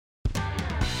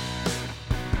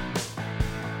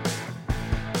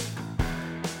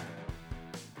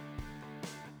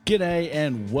G'day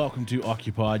and welcome to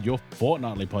Occupied, your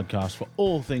fortnightly podcast for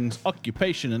all things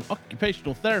occupation and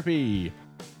occupational therapy.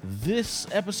 This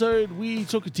episode, we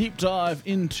took a deep dive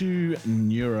into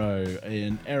neuro,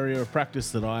 an area of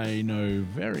practice that I know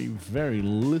very, very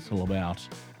little about.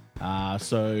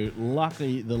 So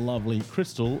luckily, the lovely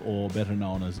Crystal, or better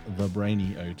known as the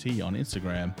Brainy OT on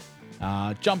Instagram,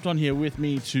 jumped on here with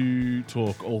me to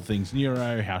talk all things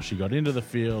neuro, how she got into the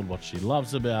field, what she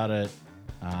loves about it,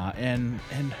 and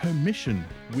her mission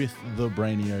with the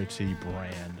Brainy OT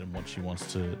brand and what she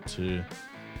wants to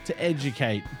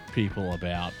educate people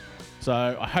about.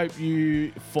 So I hope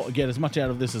you get as much out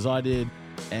of this as I did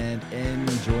and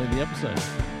enjoy the episode.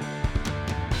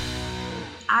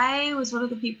 I was one of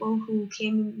the people who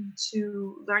came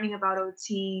into learning about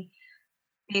OT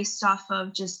based off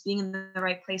of just being in the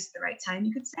right place at the right time,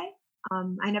 you could say.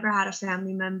 I never had a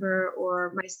family member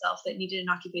or myself that needed an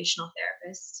occupational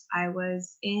therapist. I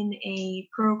was in a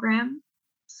program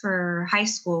for high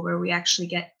school where we actually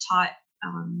get taught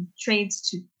trades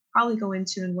to probably go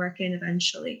into and work in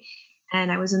eventually.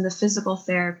 And I was in the physical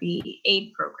therapy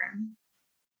aid program.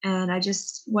 And I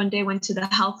just one day went to the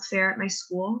health fair at my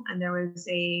school, and there was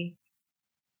a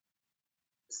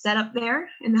setup there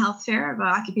in the health fair of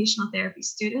occupational therapy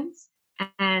students.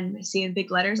 And I see in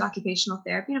big letters, occupational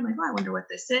therapy. And I'm like, oh, I wonder what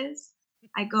this is.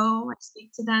 I go, I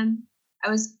speak to them. I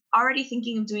was already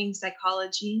thinking of doing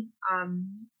psychology.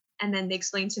 And then they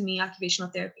explained to me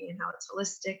occupational therapy and how it's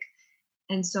holistic.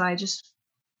 And so I just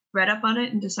read up on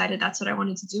it and decided that's what I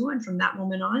wanted to do. And from that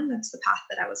moment on, that's the path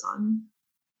that I was on.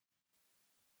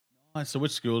 Nice. So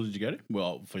which school did you go to?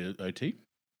 Well, for your OT?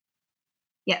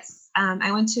 Yes.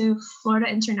 I went to Florida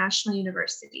International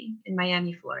University in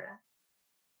Miami, Florida.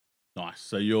 Nice.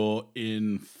 So you're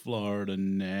in Florida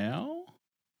now?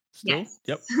 Still? Yes.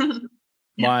 Yep.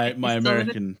 Yep. My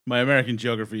American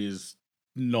geography is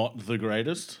not the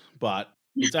greatest, but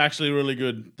it's actually really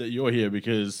good that you're here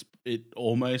because it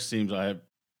almost seems I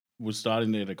was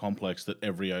starting to get a complex that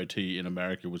every OT in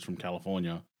America was from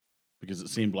California, because it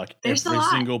seemed like every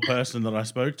single person that I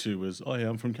spoke to was, oh yeah,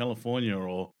 I'm from California,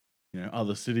 or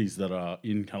other cities that are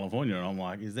in California, and I'm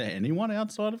like, is there anyone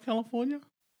outside of California?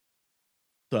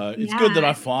 So it's good that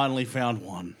I finally found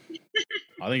one.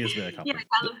 I think it's been a couple.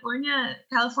 Yeah,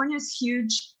 California is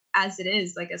huge as it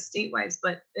is, like a state-wise,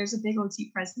 but there's a big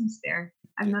OT presence there.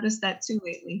 I've noticed that too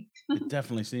lately. It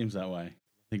definitely seems that way.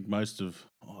 I think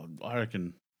I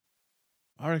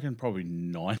reckon probably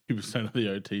 90% of the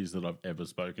OTs that I've ever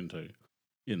spoken to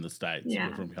in the States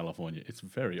were from California. It's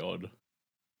very odd.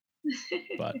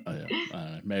 But I don't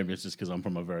know. Maybe it's just because I'm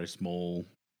from a very small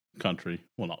country.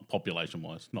 Well, not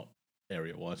population-wise, not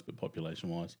area-wise, but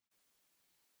population-wise.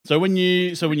 So when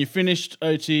you finished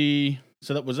OT,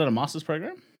 was that a master's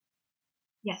program?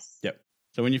 Yes. Yep.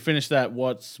 So when you finished that,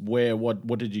 what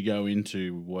did you go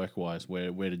into work-wise?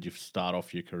 Where did you start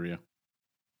off your career?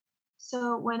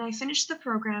 So when I finished the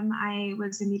program, I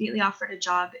was immediately offered a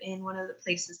job in one of the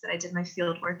places that I did my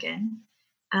field work in.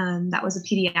 That was a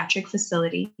pediatric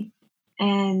facility.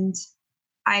 And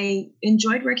I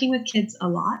enjoyed working with kids a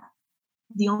lot.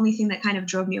 The only thing that kind of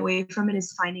drove me away from it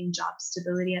is finding job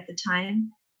stability at the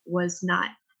time was not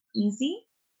easy.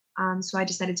 So I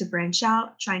decided to branch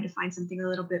out, trying to find something a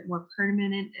little bit more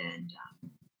permanent and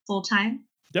full-time.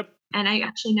 Yep. And I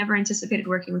actually never anticipated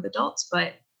working with adults,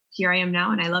 but here I am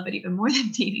now, and I love it even more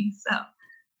than dating. So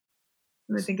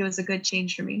I think it was a good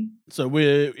change for me. So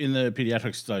we're in the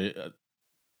pediatrics study.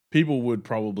 People would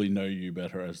probably know you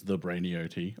better as the Brainy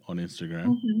OT on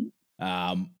Instagram.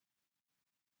 Mm-hmm.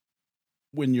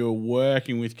 When you're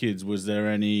working with kids, were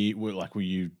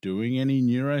you doing any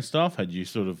neuro stuff? Had you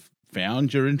sort of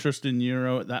found your interest in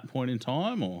neuro at that point in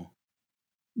time, or?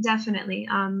 Definitely.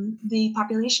 The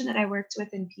population that I worked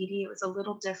with in PD, it was a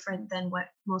little different than what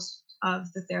most of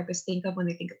the therapists think of when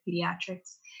they think of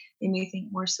pediatrics. They may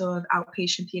think more so of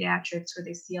outpatient pediatrics, where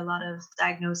they see a lot of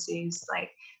diagnoses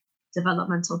like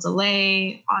developmental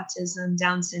delay, autism,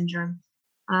 Down syndrome.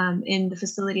 In the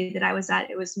facility that I was at,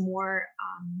 it was more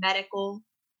medical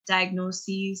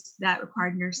diagnoses that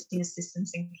required nursing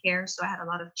assistance and care. So I had a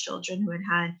lot of children who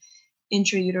had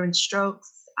intrauterine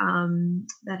strokes,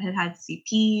 that had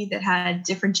CP, that had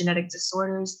different genetic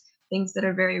disorders, things that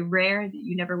are very rare that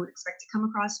you never would expect to come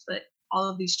across. But all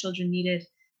of these children needed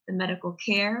the medical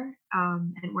care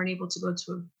and weren't able to go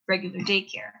to a regular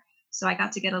daycare. So I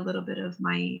got to get a little bit of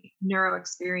my neuro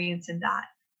experience in that.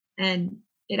 And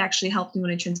it actually helped me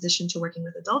when I transitioned to working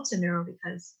with adults in neuro,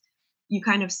 because you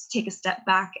kind of take a step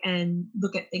back and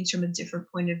look at things from a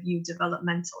different point of view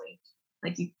developmentally.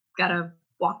 Like you got to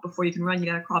walk before you can run, you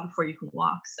got to crawl before you can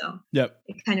walk. So yep.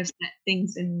 It kind of set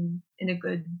things in a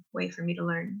good way for me to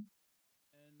learn.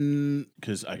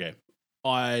 Because, okay,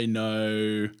 I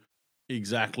know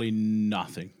exactly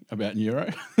nothing about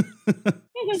neuro.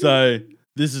 So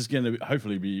this is going to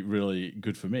hopefully be really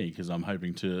good for me because I'm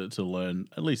hoping to learn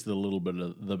at least a little bit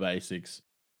of the basics.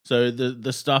 So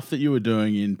the stuff that you were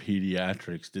doing in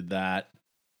pediatrics, did that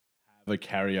have a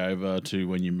carryover to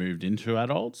when you moved into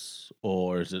adults,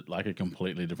 or is it like a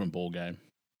completely different ball game?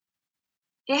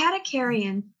 It had a carry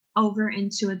in over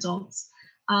into adults.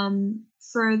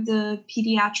 For the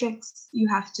pediatrics, you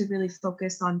have to really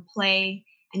focus on play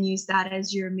and use that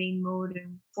as your main mode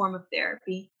and form of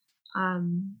therapy.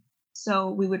 Um, so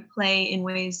we would play in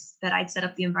ways that I'd set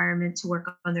up the environment to work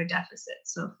on their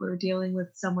deficits. So if we're dealing with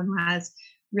someone who has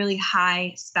really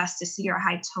high spasticity or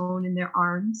high tone in their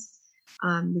arms,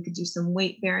 we could do some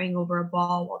weight bearing over a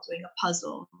ball while doing a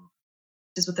puzzle.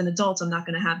 Just with an adult, I'm not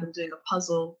going to have them doing a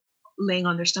puzzle laying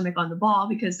on their stomach on the ball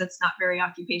because that's not very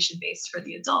occupation based for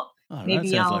the adult. Oh, that Maybe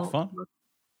sounds like I'll, fun.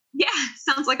 yeah,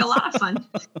 sounds like a lot of fun.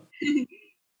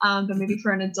 But maybe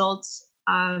for an adult,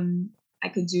 I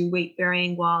could do weight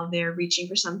bearing while they're reaching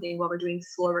for something, while we're doing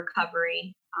floor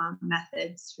recovery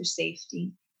methods for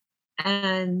safety.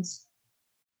 And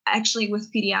actually,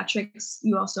 with pediatrics,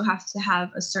 you also have to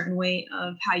have a certain way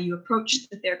of how you approach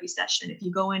the therapy session. If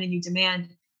you go in and you demand,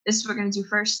 this is what we're going to do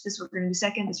first, this is what we're going to do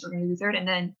second, this is what we're going to do third, and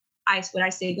then what I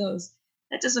say goes,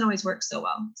 that doesn't always work so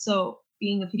well. So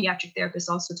being a pediatric therapist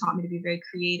also taught me to be very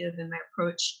creative in my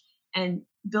approach and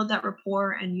build that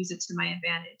rapport and use it to my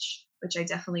advantage, which I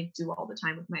definitely do all the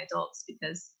time with my adults,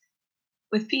 because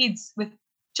with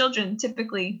children,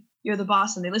 typically you're the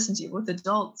boss and they listen to you. With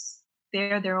adults,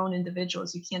 they're their own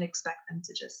individuals. You can't expect them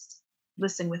to just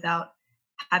listen without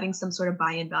having some sort of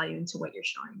buy-in value into what you're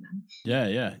showing them.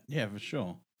 Yeah, for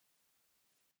sure.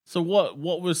 So what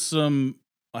was some,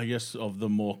 I guess, of the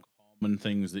more common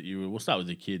things that we'll start with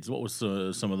the kids. What was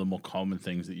some of the more common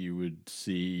things that you would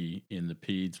see in the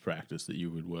peds practice that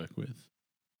you would work with?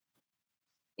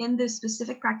 In the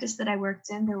specific practice that I worked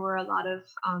in, there were a lot of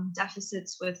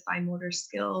deficits with fine motor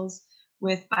skills,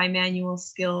 with bimanual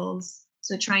skills.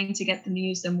 So trying to get them to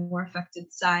use their more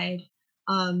affected side,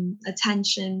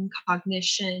 attention,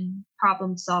 cognition,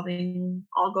 problem solving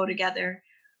all go together.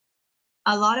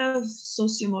 A lot of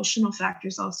socio-emotional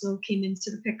factors also came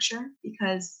into the picture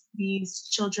because these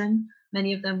children,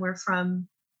 many of them were from,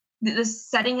 the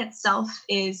setting itself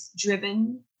is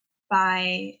driven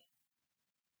by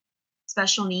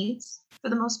special needs for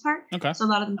the most part. Okay. So a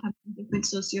lot of them come from different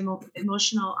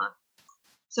socio-emotional,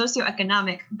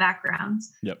 socioeconomic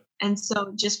backgrounds. Yep. And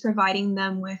so just providing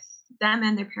them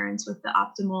and their parents with the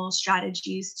optimal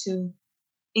strategies to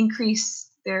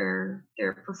increase their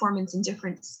performance in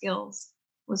different skills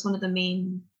was one of the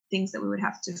main things that we would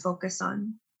have to focus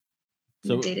on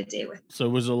day to day with. So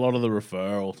was a lot of the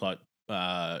referral type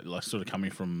like sort of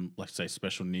coming from, like, say,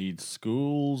 special needs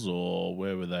schools, or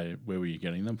where were you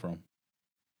getting them from?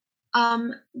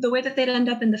 The way that they'd end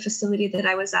up in the facility that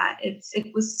I was at,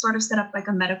 it was sort of set up like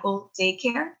a medical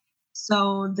daycare.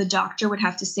 So the doctor would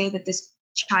have to say that this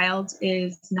child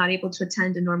is not able to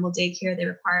attend a normal daycare. They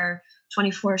require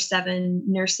 24/7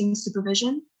 nursing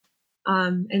supervision.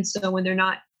 And so when they're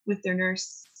not with their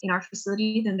nurse in our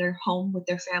facility, then they're home with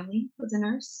their family with a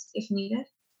nurse if needed.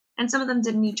 And some of them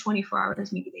didn't need 24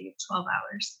 hours, maybe they need 12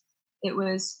 hours. It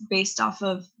was based off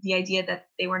of the idea that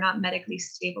they were not medically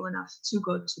stable enough to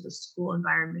go to the school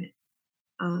environment.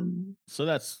 So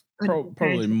that's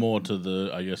probably more to the,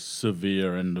 I guess,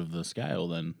 severe end of the scale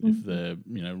then. Mm-hmm. If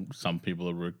they're, some people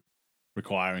are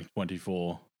requiring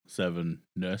 24/7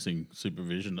 nursing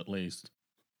supervision at least.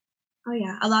 Oh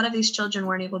yeah, a lot of these children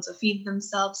weren't able to feed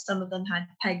themselves. Some of them had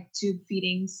peg tube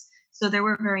feedings, so they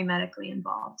were very medically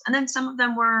involved. And then some of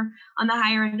them were on the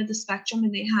higher end of the spectrum,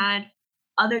 and they had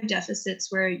other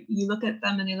deficits where you look at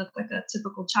them and they look like a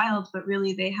typical child, but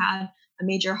really they had a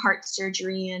major heart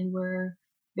surgery and were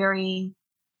very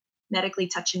medically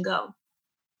touch and go.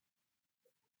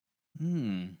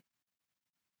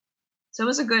 So it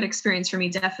was a good experience for me,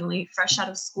 definitely. Fresh out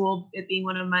of school, it being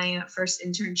one of my first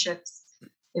internships,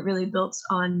 it really built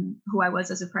on who I was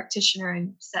as a practitioner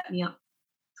and set me up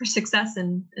for success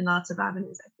in lots of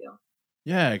avenues, I feel.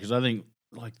 Yeah, because I think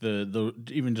like the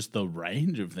even just the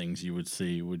range of things you would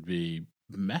see would be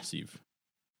massive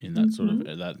in that sort of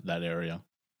that area.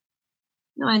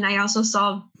 No, and I also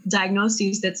saw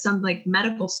diagnoses that some like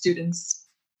medical students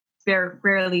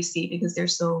rarely see because they're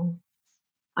so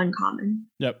uncommon.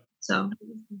 Yep. So.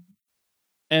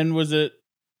 And was it,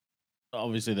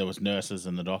 obviously there was nurses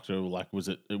and the doctor, like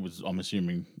it was I'm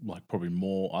assuming like probably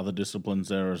more other disciplines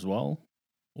there as well?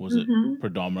 Or was it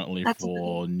predominantly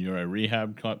for neuro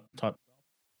rehab type?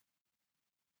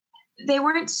 They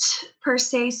weren't per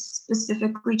se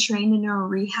specifically trained in neuro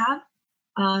rehab,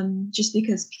 just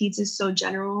because PEDS is so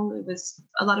general. It was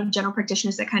a lot of general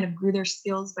practitioners that kind of grew their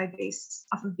skills by based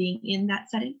off of being in that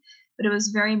setting. But it was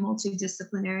very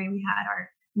multidisciplinary. We had our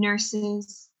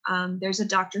nurses. There's a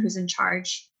doctor who's in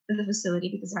charge of the facility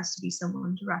because there has to be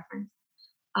someone to reference.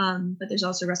 But there's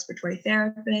also respiratory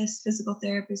therapists, physical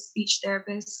therapists, speech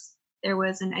therapists. There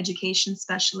was an education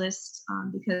specialist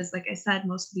because, like I said,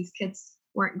 most of these kids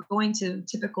weren't going to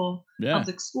typical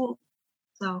public school.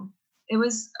 So it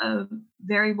was a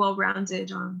very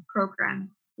well-rounded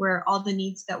program where all the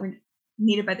needs that were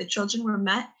needed by the children were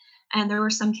met. And there were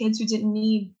some kids who didn't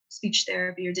need speech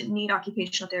therapy or didn't need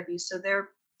occupational therapy. So their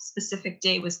specific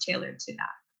day was tailored to that.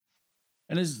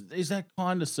 And is that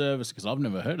kind of service, because I've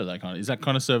never heard of that kind of, is that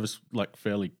kind of service like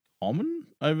fairly common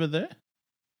over there?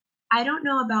 I don't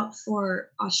know about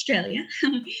for Australia,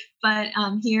 but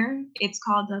here it's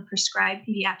called the Prescribed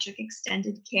Pediatric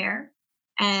Extended Care,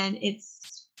 and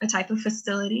it's a type of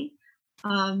facility.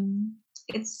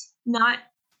 It's not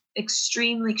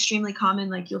extremely common,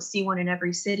 like you'll see one in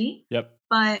every city. Yep.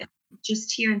 But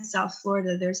just here in South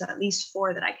Florida, there's at least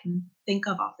 4 that I can think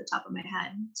of off the top of my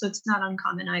head. So it's not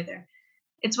uncommon either.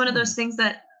 It's one of those things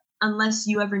that unless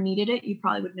you ever needed it, you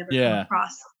probably would never come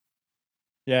across.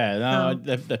 Yeah, no,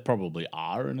 they probably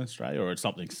are in Australia, or it's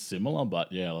something similar.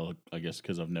 But yeah, I guess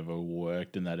because I've never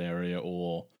worked in that area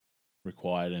or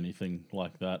required anything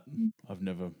like that, I've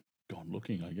never gone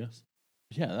looking, I guess.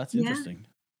 Yeah, that's interesting.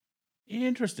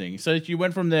 Interesting. So you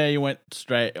went from there, you went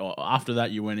straight, or after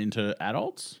that you went into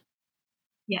adults?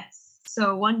 Yes.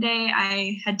 So one day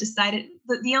I had decided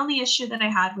that the only issue that I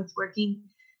had with working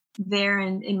there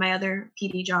and in my other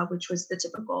PD job, which was the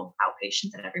typical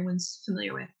outpatient that everyone's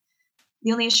familiar with,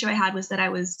 the only issue I had was that I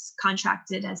was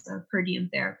contracted as a per diem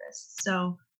therapist.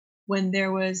 So when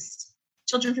there was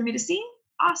children for me to see,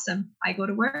 awesome. I go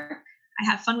to work, I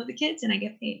have fun with the kids, and I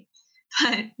get paid.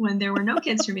 But when there were no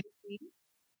kids for me to see,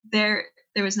 there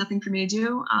was nothing for me to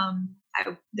do.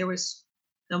 There was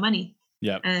no money.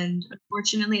 Yeah. And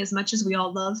unfortunately, as much as we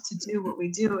all love to do what we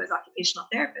do as occupational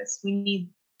therapists, we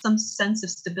need some sense of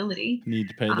stability. Need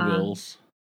to pay the bills.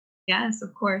 Yes,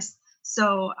 of course.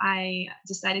 So I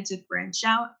decided to branch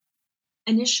out.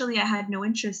 Initially, I had no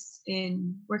interest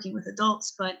in working with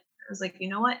adults, but I was like, you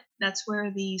know what? That's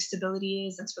where the stability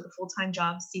is. That's where the full-time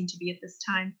jobs seem to be at this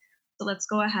time. So let's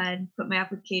go ahead, put my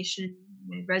application,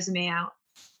 my resume out.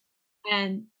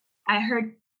 And I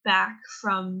heard back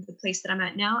from the place that I'm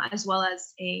at now, as well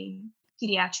as a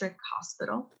pediatric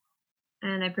hospital.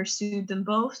 And I pursued them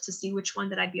both to see which one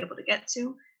that I'd be able to get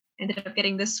to. Ended up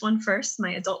getting this one first,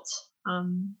 my adult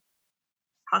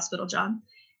hospital job.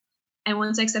 And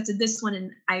once I accepted this one,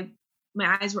 and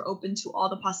my eyes were open to all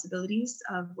the possibilities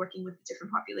of working with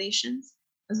different populations,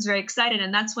 I was very excited.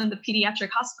 And that's when the pediatric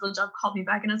hospital job called me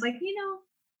back, and I was like,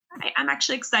 I'm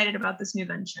actually excited about this new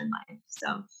venture in life.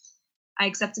 So I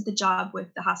accepted the job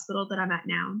with the hospital that I'm at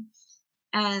now.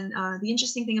 And the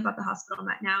interesting thing about the hospital I'm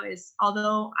at now is,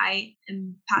 although I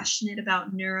am passionate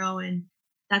about neuro and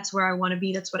that's where I want to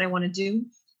be, that's what I want to do,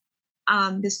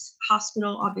 this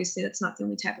hospital, obviously, that's not the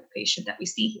only type of patient that we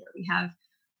see here. We have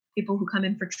people who come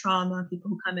in for trauma, people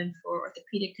who come in for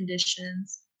orthopedic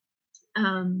conditions.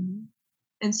 And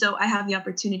so I have the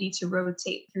opportunity to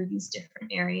rotate through these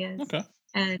different areas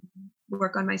and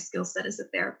work on my skill set as a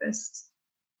therapist.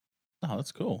 Oh,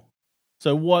 that's cool.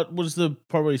 So what was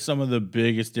probably some of the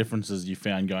biggest differences you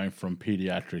found going from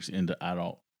pediatrics into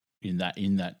adult in that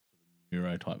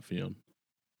neuro type field?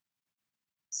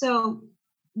 So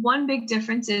one big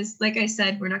difference is, like I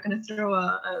said, we're not going to throw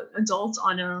a adult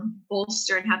on a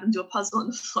bolster and have them do a puzzle on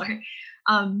the floor.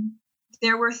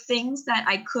 There were things that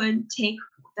I could take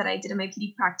that I did in my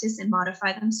PD practice and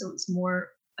modify them so it's more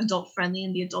adult friendly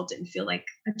and the adult didn't feel like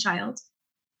a child.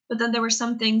 But then there were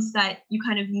some things that you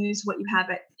kind of use what you have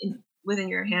within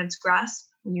your hand's grasp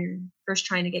when you're first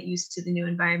trying to get used to the new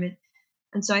environment.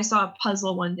 And so I saw a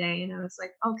puzzle one day and I was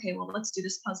like, okay, well, let's do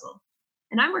this puzzle.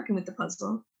 And I'm working with the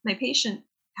puzzle. My patient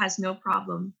has no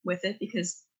problem with it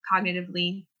because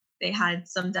cognitively they had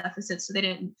some deficits, so they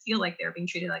didn't feel like they were being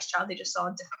treated like a child. They just saw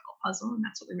a difficult puzzle, and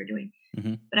that's what we were doing.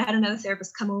 Mm-hmm. But I had another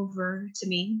therapist come over to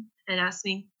me and ask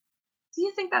me, do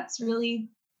you think that's really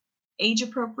age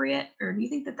appropriate, or do you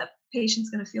think that the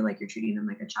patient's going to feel like you're treating them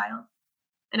like a child?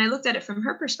 And I looked at it from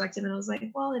her perspective, and I was like,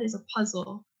 well, it is a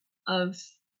puzzle of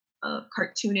a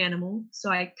cartoon animal,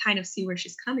 so I kind of see where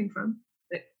she's coming from.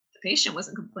 But the patient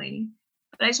wasn't complaining.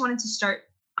 But I just wanted to start,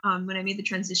 when I made the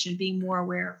transition, being more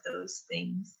aware of those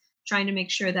things, trying to make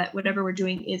sure that whatever we're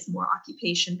doing is more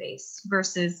occupation-based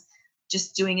versus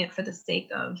just doing it for the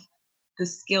sake of the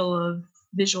skill of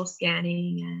visual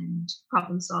scanning and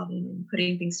problem solving and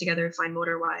putting things together fine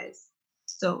motor wise.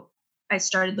 So I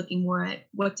started looking more at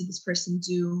what did this person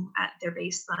do at their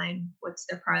baseline, what's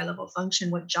their prior level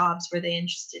function, what jobs were they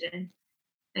interested in,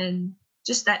 and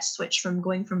just that switch from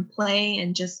going from play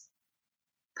and just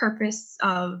purpose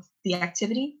of the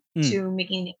activity Hmm. to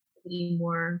making the activity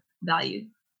more valued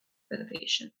for the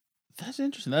patient. That's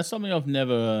interesting. That's something I've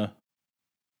never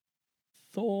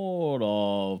thought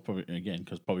of. Probably again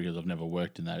because I've never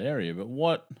worked in that area. But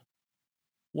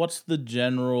what's the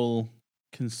general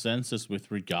consensus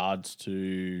with regards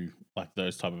to like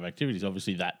those type of activities?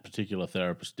 Obviously, that particular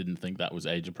therapist didn't think that was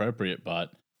age appropriate,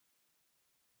 but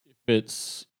if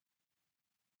it's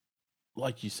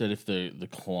like you said, if the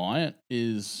client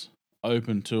is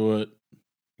open to it,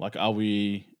 like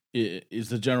is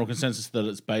the general consensus that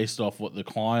it's based off what the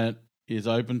client is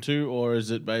open to, or is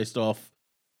it based off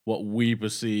what we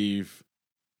perceive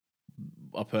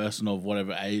a person of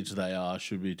whatever age they are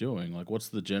should be doing? Like, what's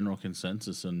the general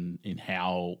consensus in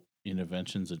how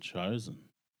interventions are chosen?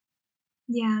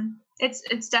 Yeah,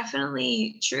 it's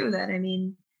definitely true that, I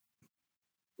mean,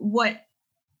 what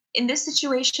in this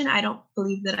situation, I don't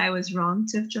believe that I was wrong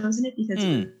to have chosen it because it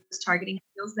Mm, was targeting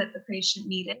skills that the patient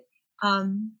needed.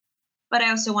 Um, but I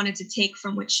also wanted to take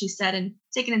from what she said and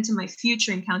take it into my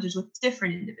future encounters with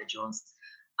different individuals.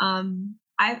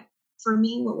 I, for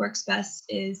me, what works best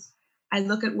is I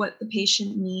look at what the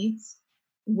patient needs,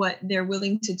 what they're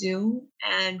willing to do,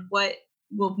 and what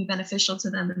will be beneficial to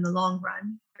them in the long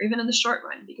run, or even in the short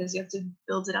run, because you have to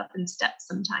build it up in steps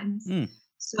sometimes. mm,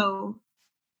 So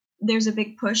there's a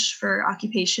big push for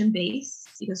occupation based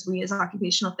because we as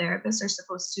occupational therapists are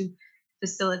supposed to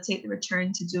facilitate the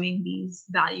return to doing these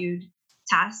valued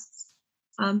tasks.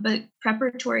 But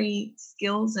preparatory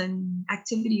skills and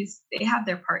activities, they have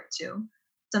their part too.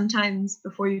 Sometimes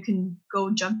before you can go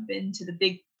jump into the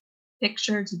big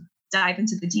picture to dive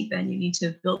into the deep end, you need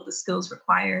to build the skills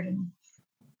required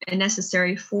and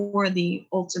necessary for the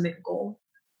ultimate goal.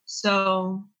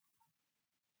 So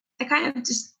I kind of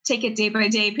just take it day by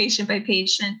day, patient by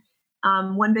patient.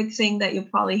 One big thing that you'll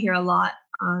probably hear a lot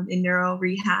in neuro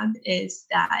rehab is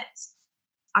that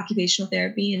occupational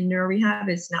therapy and neuro rehab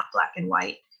is not black and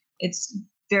white. It's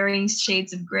varying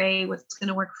shades of gray. What's going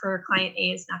to work for client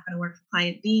A is not going to work for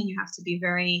client B, and you have to be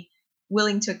very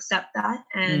willing to accept that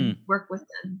and mm. work with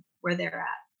them where they're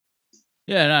at.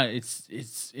 Yeah, no,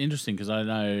 it's interesting because I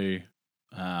know,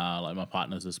 like my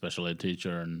partner's a special ed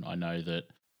teacher, and I know that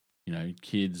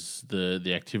kids,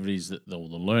 the activities the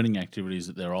learning activities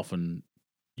that they're often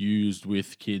used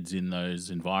with kids in those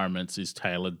environments is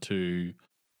tailored to,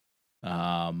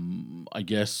 I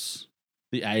guess,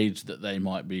 the age that they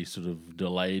might be sort of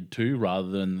delayed to, rather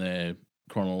than their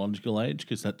chronological age,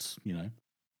 because that's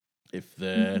if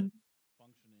they're Mm-hmm.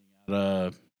 functioning at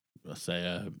a, let's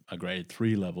say a grade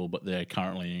 3 level, but they're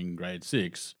currently in grade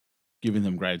 6, giving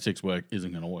them grade 6 work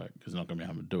isn't going to work because they're not going to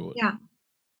be able to do it. Yeah.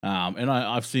 And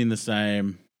I've seen the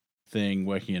same thing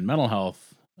working in mental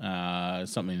health.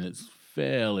 Something that's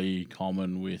fairly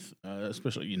common with,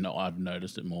 especially I've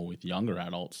noticed it more with younger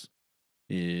adults,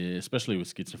 especially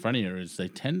with schizophrenia, is they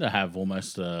tend to have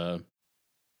almost I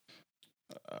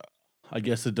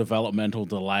guess, a developmental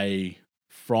delay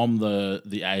from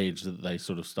the age that they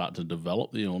sort of start to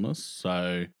develop the illness.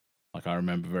 So, like, I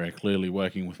remember very clearly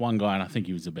working with one guy, and I think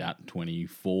he was about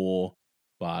 24,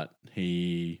 but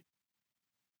he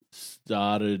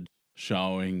started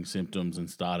showing symptoms and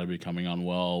started becoming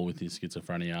unwell with his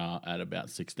schizophrenia at about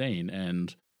 16.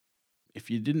 And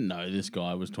if you didn't know this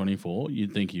guy was 24,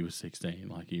 you'd think he was 16.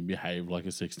 Like, he behaved like a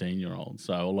 16-year-old.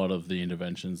 So a lot of the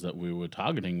interventions that we were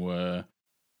targeting were,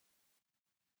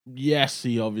 yes,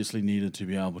 he obviously needed to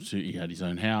be able to, he had his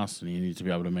own house and he needed to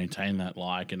be able to maintain that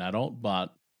like an adult,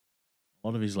 but a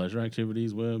lot of his leisure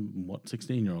activities were what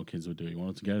 16-year-old kids would do. He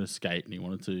wanted to go to skate and he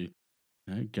wanted to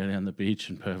go down the beach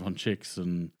and perv on chicks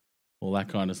and all that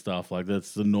kind of stuff. Like,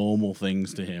 that's the normal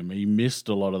things to him. He missed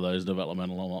a lot of those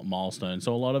developmental milestones.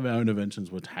 So a lot of our interventions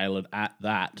were tailored at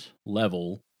that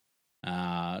level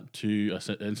to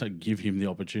and so give him the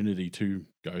opportunity to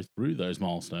go through those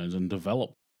milestones and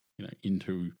develop,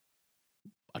 into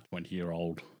a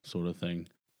 20-year-old sort of thing.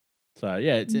 So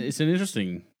yeah, it's an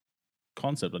interesting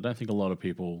concept. I don't think a lot of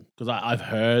people, because I've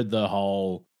heard the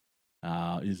whole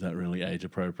is that really age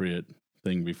appropriate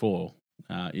thing before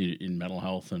in mental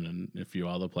health and in a few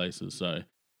other places. So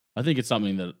I think it's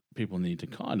something that people need to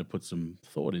kind of put some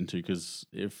thought into, because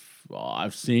if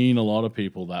I've seen a lot of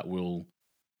people that will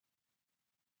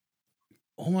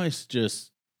almost just,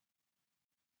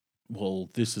 well,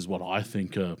 this is what I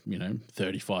think a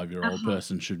 35-year-old Uh-huh.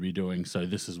 person should be doing, so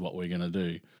this is what we're going to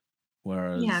do.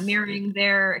 Whereas, mirroring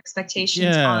their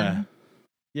expectations yeah, on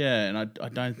yeah, and I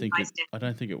don't think my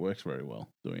it works very well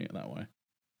doing it that way.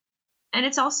 And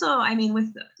it's also, I mean,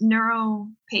 with neuro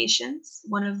patients,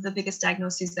 one of the biggest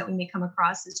diagnoses that we may come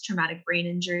across is traumatic brain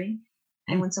injury.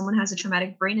 And Mm. when someone has a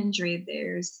traumatic brain injury,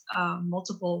 there's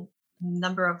multiple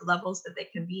number of levels that they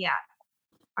can be at.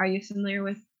 Are you familiar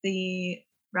with the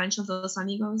Rancho de los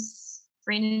Amigos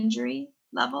brain injury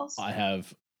levels? I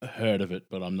have heard of it,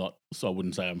 but I'm not, so I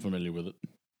wouldn't say I'm familiar with it.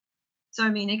 So, I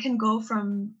mean, it can go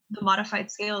from the modified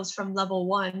scales from level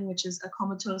 1, which is a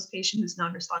comatose patient who's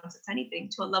non-responsive to anything,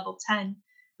 to a level 10,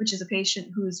 which is a patient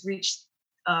who's reached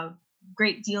a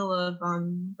great deal of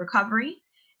recovery,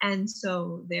 and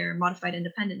so they're modified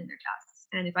independent in their tasks.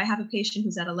 And if I have a patient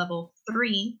who's at a level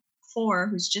 3, 4,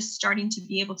 who's just starting to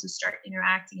be able to start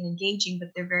interacting and engaging, but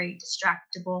they're very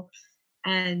distractible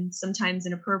and sometimes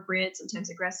inappropriate, sometimes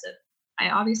aggressive,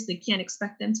 I obviously can't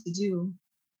expect them to do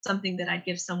something that I'd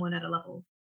give someone at a level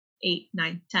 8,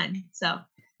 9, 10. So,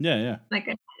 Yeah. like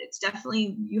I said, it's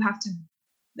definitely, you have to,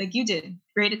 like you did,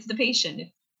 grade it to the patient.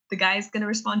 If the guy's going to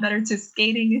respond better to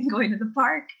skating and going to the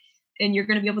park, and you're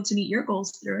going to be able to meet your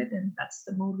goals through it, then that's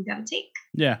the mode we got to take.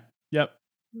 Yeah. Yep.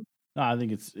 No, I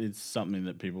think it's something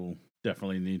that people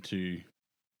definitely need to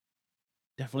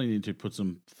put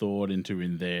some thought into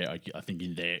in their, I think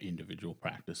in their individual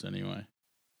practice anyway.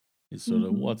 Is sort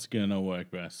of what's gonna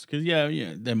work best. Because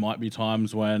yeah, there might be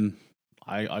times when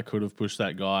I could have pushed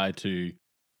that guy to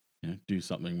do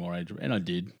something more age, and I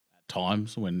did at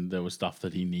times when there was stuff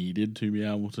that he needed to be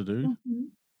able to do.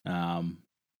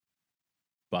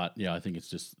 But yeah, I think it's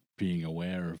just being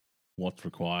aware of what's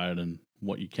required and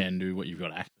what you can do, what you've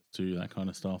got access to, that kind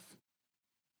of stuff.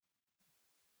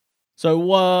 So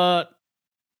what?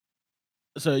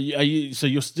 So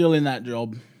you're still in that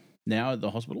job now at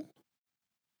the hospital?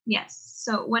 Yes.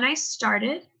 So when I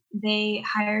started, they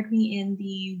hired me in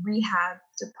the rehab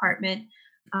department,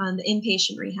 the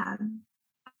inpatient rehab.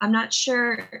 I'm not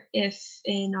sure if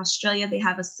in Australia they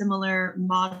have a similar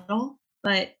model,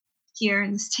 but here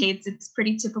in the States, it's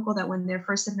pretty typical that when they're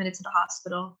first admitted to the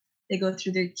hospital, they go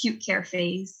through the acute care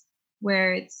phase,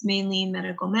 where it's mainly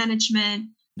medical management,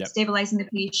 Yep. stabilizing the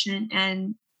patient,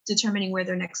 and determining where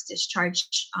their next discharge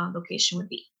location would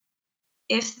be.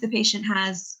 If the patient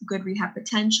has good rehab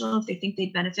potential, if they think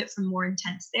they'd benefit from more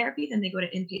intense therapy, then they go to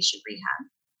inpatient rehab,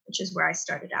 which is where I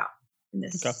started out in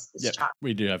this job.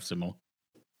 We do have similar.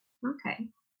 Okay.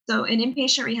 So in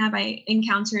inpatient rehab, I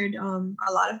encountered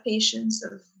a lot of patients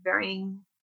of varying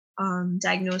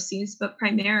diagnoses, but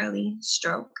primarily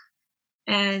stroke.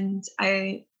 And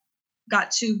I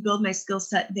got to build my skill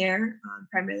set there,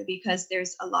 primarily because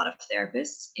there's a lot of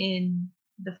therapists in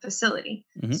the facility.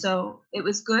 So it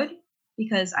was good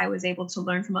because I was able to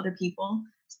learn from other people.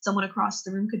 Someone across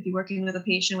the room could be working with a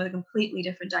patient with a completely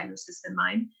different diagnosis than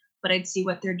mine, but I'd see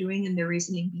what they're doing and their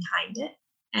reasoning behind it.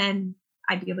 And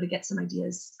I'd be able to get some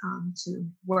ideas to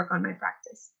work on my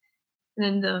practice. And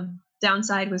then the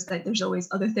downside was that there's always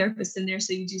other therapists in there.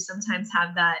 So you do sometimes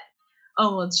have that,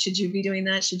 oh, well, should you be doing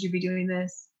that? Should you be doing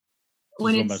this?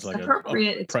 When it's like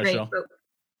appropriate, it's great. But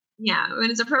yeah,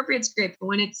 when it's appropriate, it's great. But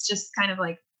when it's just kind of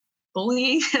like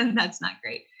bullying, that's not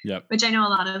great. Yep. Which I know a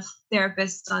lot of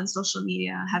therapists on social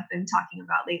media have been talking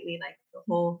about lately, like the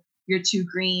whole "you're too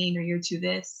green" or "you're too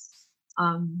this,"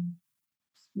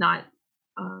 not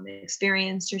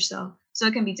experienced or so. So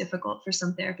it can be difficult for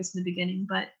some therapists in the beginning,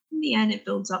 but in the end, it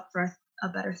builds up for a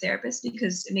better therapist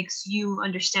because it makes you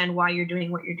understand why you're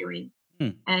doing what you're doing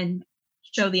and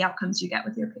show the outcomes you get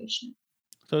with your patient.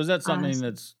 So is that something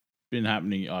that's been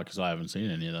happening? Because I haven't seen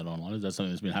any of that online. Is that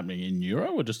something that's been happening in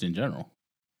neuro or just in general?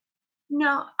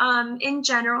 No, in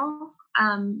general,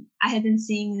 I had been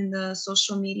seeing in the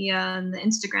social media and the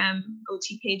Instagram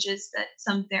OT pages that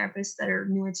some therapists that are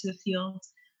newer to the field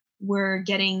were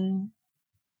getting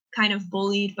kind of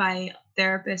bullied by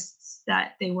therapists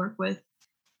that they work with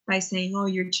by saying, "Oh,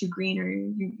 you're too green," or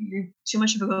 "You're too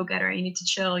much of a go-getter. You need to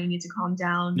chill. You need to calm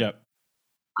down. Yep.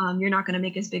 You're not going to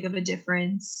make as big of a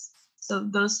difference." So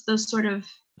those sort of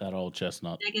that old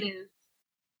chestnut negative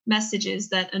messages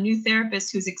that a new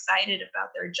therapist who's excited about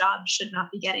their job should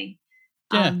not be getting.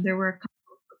 There were a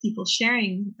couple of people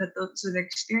sharing that those were their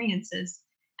experiences,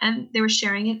 and they were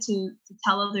sharing it to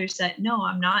tell others that, no,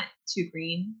 I'm not too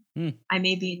green. I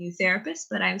may be a new therapist,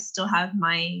 but I still have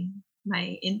my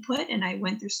input, and I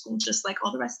went through school just like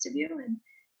all the rest of you. And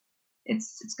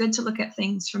it's good to look at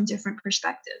things from different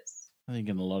perspectives. I think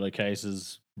in a lot of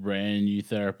cases, brand new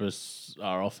therapists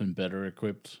are often better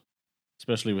equipped,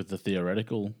 especially with the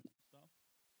theoretical stuff,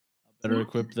 better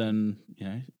equipped than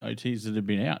OTs that have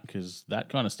been out, because that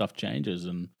kind of stuff changes.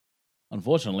 And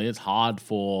unfortunately, it's hard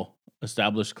for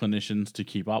established clinicians to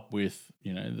keep up with,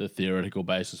 the theoretical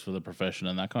basis for the profession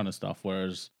and that kind of stuff.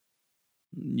 Whereas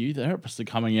new therapists are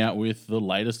coming out with the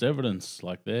latest evidence.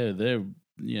 Like they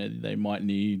might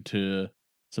need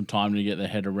some time to get their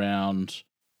head around,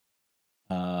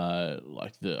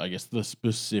 the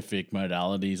specific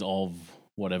modalities of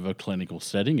whatever clinical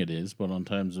setting it is. But in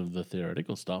terms of the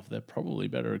theoretical stuff, they're probably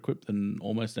better equipped than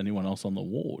almost anyone else on the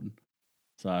ward.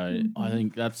 So I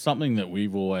think that's something that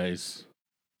we've always,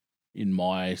 in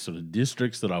my sort of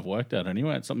districts that I've worked at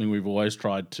anyway, it's something we've always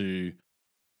tried to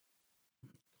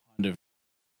kind of,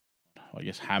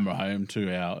 hammer home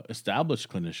to our established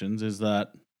clinicians, is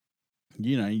that,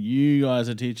 you guys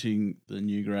are teaching the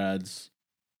new grads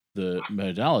the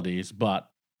modalities, but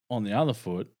on the other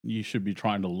foot, you should be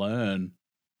trying to learn,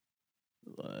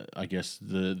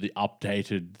 the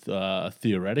updated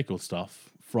theoretical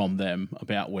stuff from them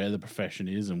about where the profession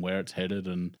is and where it's headed,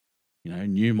 and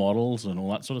new models and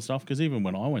all that sort of stuff. Because even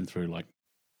when I went through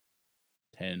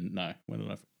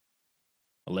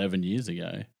 11 years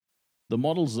ago, the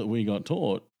models that we got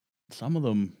taught, some of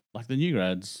them, like the new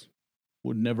grads,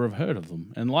 would never have heard of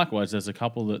them. And likewise, there's a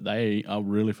couple that they are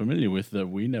really familiar with that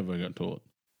we never got taught.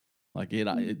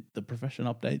 The profession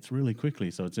updates really quickly,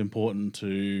 so it's important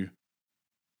to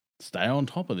stay on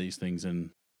top of these things,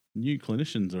 and new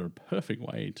clinicians are a perfect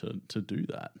way to do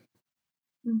that.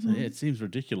 So it seems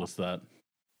ridiculous that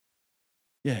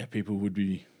people would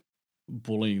be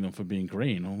bullying them for being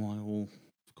green. I'm like, well,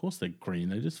 of course they're green.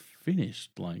 They just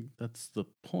finished. Like, that's the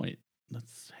point.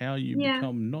 That's how you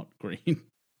become not green.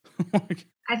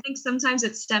 I think sometimes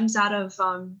it stems out of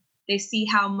they see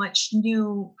how much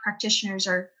new practitioners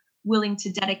are willing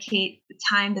to dedicate the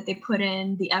time that they put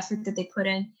in, the effort that they put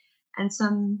in. And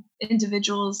some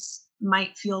individuals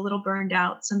might feel a little burned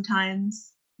out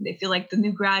sometimes. They feel like the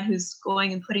new grad who's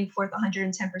going and putting forth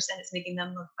 110% is making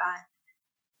them look bad.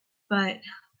 But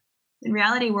in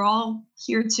reality, we're all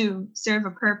here to serve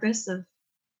a purpose of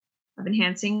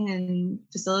enhancing and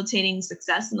facilitating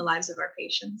success in the lives of our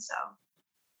patients. So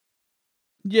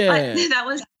but that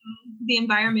was the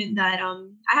environment that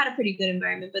I had a pretty good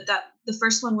environment, but that the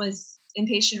first one was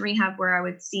inpatient rehab, where I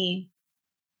would see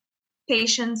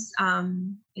patients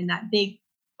in that big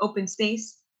open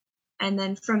space. And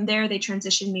then from there, they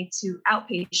transitioned me to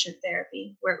outpatient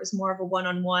therapy, where it was more of a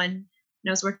one-on-one. And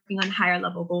I was working on higher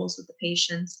level goals with the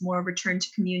patients, more return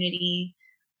to community,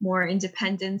 more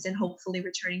independence, and hopefully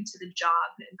returning to the job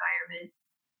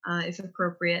environment, if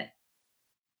appropriate.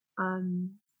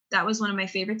 That was one of my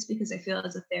favorites, because I feel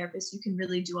as a therapist, you can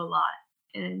really do a lot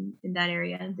in that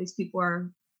area. And these people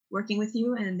are working with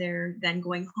you, and they're then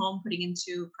going home, putting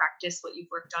into practice what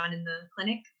you've worked on in the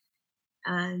clinic.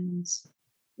 And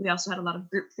we also had a lot of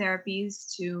group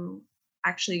therapies to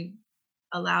actually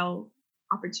allow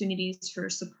opportunities for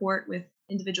support with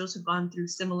individuals who've gone through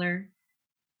similar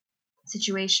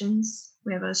situations.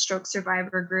 We have a stroke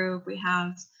survivor group. We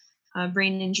have a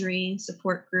brain injury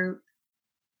support group.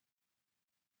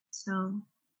 So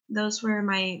those were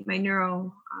my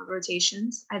neuro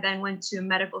rotations. I then went to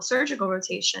medical surgical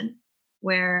rotation,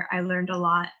 where I learned a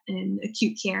lot in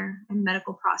acute care and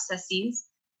medical processes.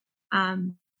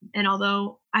 And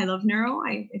although I love neuro,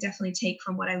 I definitely take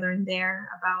from what I learned there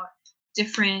about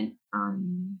different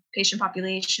patient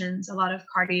populations, a lot of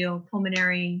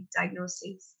cardiopulmonary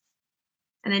diagnoses.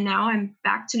 And then now I'm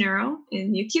back to neuro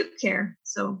in the acute care.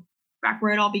 So back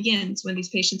where it all begins, when these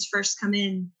patients first come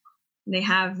in, and they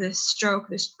have this stroke,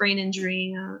 this brain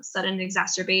injury, sudden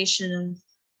exacerbation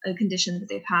of a condition that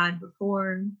they've had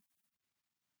before.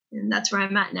 And that's where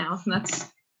I'm at now. And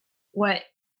that's what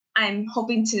I'm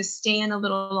hoping to stay in a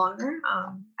little longer.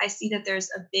 I see that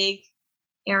there's a big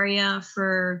area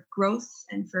for growth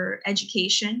and for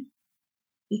education,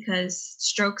 because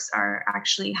strokes are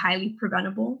actually highly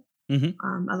preventable.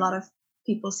 A lot of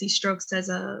people see strokes as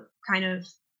a kind of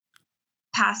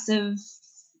passive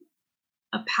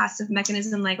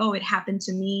mechanism, like, oh, it happened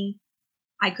to me.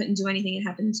 I couldn't do anything. It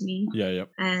happened to me. Yeah.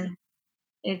 And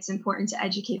it's important to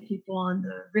educate people on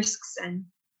the risks and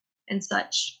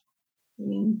such. I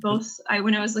mean,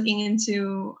 when I was looking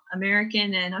into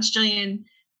American and Australian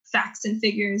facts and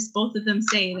figures, both of them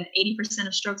say that 80%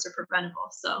 of strokes are preventable.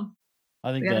 So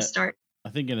I think we got to start. I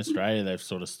think in Australia, they've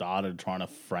sort of started trying to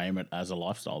frame it as a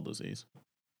lifestyle disease.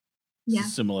 Yeah.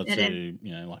 Similar to,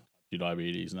 like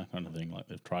diabetes and that kind of thing. Like,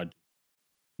 they've tried to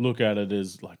look at it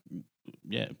as like,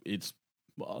 it's,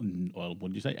 well,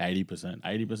 what did you say? 80%.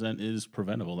 80% is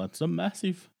preventable. That's a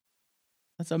massive,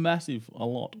 a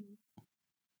lot.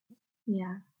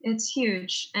 Yeah, it's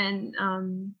huge. And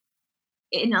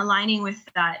in aligning with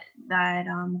that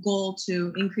goal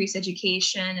to increase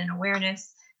education and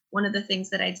awareness, one of the things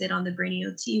that I did on the Brainy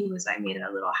OT was I made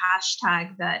a little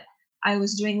hashtag that I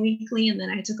was doing weekly, and then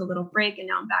I took a little break and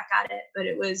now I'm back at it. But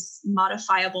it was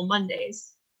Modifiable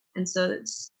Mondays. And so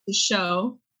it's to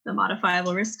show the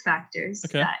modifiable risk factors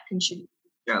that contribute to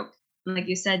stroke. And like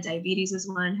you said, diabetes is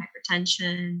one,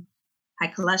 hypertension,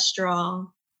 high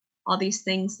cholesterol, all these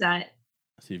things that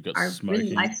so you've got are smoking,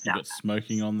 really lifestyle. You've got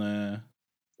smoking on there.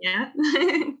 Yeah.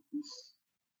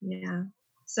 Yeah.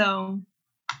 So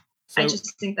I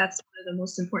just think that's one of the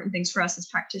most important things for us as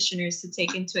practitioners to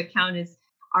take into account is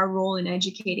our role in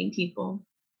educating people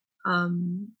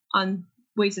on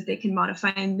ways that they can modify.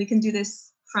 And we can do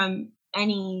this from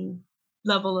any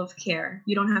level of care.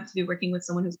 You don't have to be working with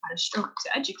someone who's had a stroke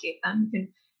to educate them. You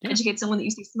can educate someone that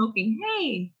you see smoking.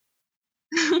 Hey.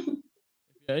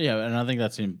 Yeah, and I think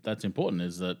that's important.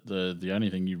 Is that the only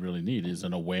thing you really need is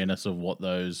an awareness of what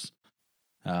those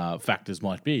factors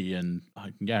might be, and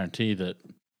I can guarantee that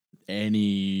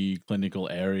any clinical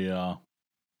area,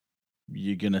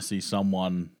 you're going to see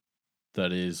someone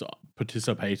that is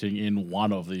participating in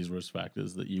one of these risk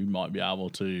factors that you might be able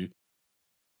to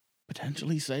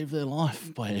potentially save their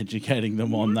life by educating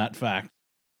them on that fact.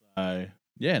 So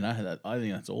yeah, no, I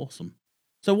think that's awesome.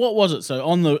 So what was it? So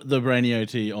on the Brainy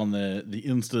OT, on the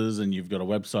Instas, and you've got a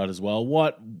website as well.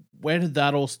 Where did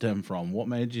that all stem from? What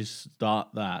made you start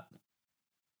that?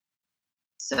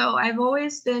 So I've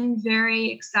always been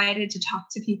very excited to talk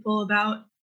to people about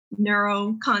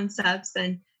neuro concepts,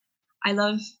 and I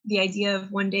love the idea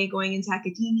of one day going into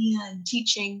academia and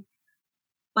teaching.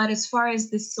 But as far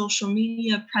as this social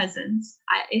media presence,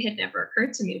 it had never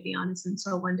occurred to me, to be honest,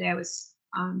 until one day I was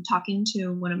talking to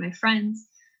one of my friends.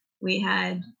 We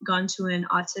had gone to an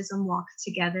autism walk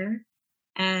together,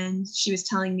 and she was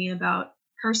telling me about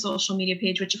her social media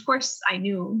page, which of course I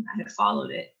knew, I had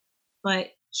followed it,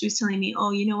 but she was telling me,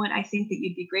 oh, you know what? I think that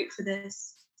you'd be great for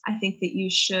this. I think that you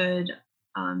should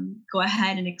go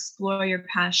ahead and explore your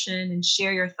passion and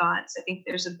share your thoughts. I think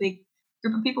there's a big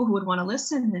group of people who would want to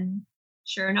listen. And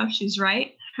sure enough, she's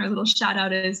right. Her little shout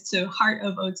out is to Heart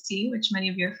of OT, which many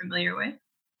of you are familiar with.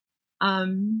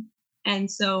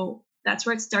 And so that's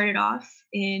where it started off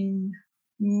in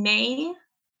May.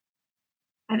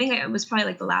 I think it was probably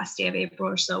like the last day of April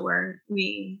or so where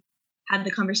we had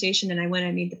the conversation, and I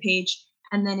made the page.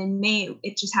 And then in May,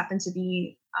 it just happened to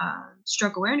be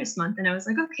Stroke Awareness Month. And I was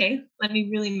like, okay, let me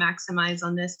really maximize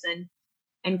on this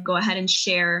and go ahead and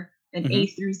share an A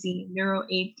through Z, neuro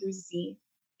A through Z,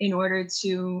 in order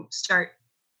to start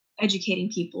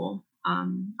educating people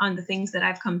on the things that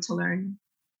I've come to learn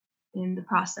in the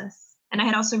process. And I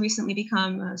had also recently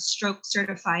become a stroke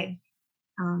certified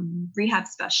rehab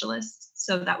specialist.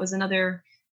 So that was another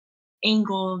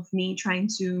angle of me trying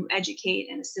to educate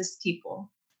and assist people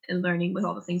in learning with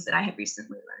all the things that I had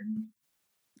recently learned.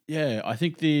 Yeah, I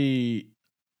think the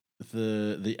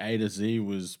A to Z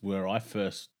was where I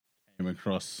first came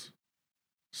across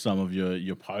some of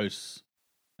your posts,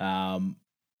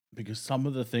 because some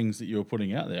of the things that you were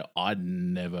putting out there I'd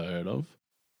never heard of,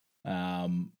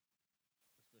 especially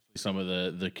some of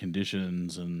the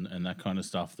conditions and that kind of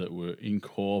stuff that were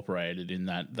incorporated in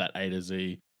that A to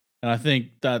Z. And I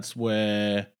think that's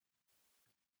where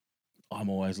I'm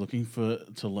always looking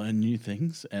to learn new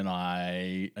things, and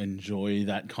I enjoy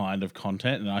that kind of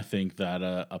content. And I think that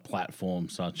a platform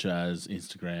such as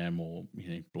Instagram or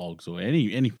blogs or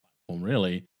any platform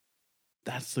really,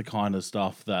 that's the kind of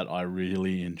stuff that I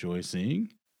really enjoy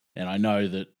seeing. And I know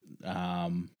that I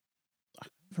can't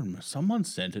remember, someone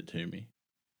sent it to me.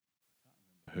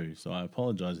 Who? So I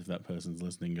apologize if that person's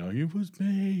listening, going, "It was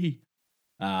me."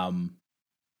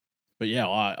 But yeah,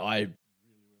 I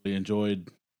really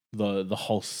enjoyed the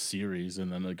whole series,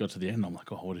 and then it got to the end, I'm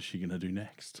like, oh, what is she gonna do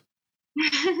next?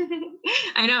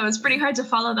 I know, it's pretty hard to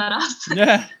follow that up.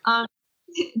 Yeah.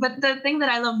 But the thing that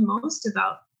I love most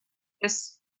about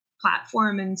this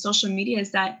platform and social media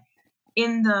is that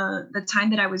in the time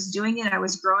that I was doing it, I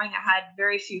was growing. I had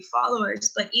very few followers,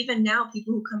 but even now,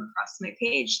 people who come across my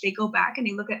page, they go back and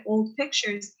they look at old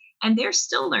pictures, and they're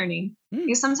still learning.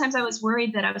 Because sometimes I was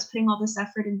worried that I was putting all this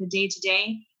effort in the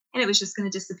day-to-day, and it was just going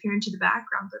to disappear into the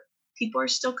background. But people are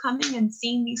still coming and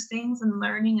seeing these things and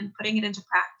learning and putting it into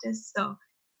practice. So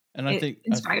it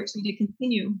inspires me to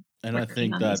continue. And I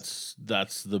think that's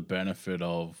the benefit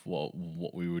of what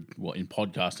in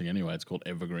podcasting anyway, it's called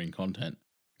evergreen content,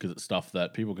 because it's stuff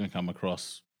that people can come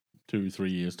across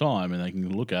 2-3 years time, and they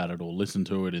can look at it or listen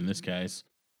to it in this case,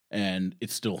 and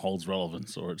it still holds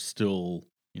relevance, or it's still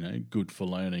good for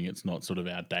learning. It's not sort of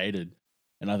outdated.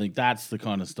 And I think that's the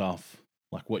kind of stuff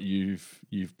like what you've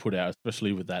put out,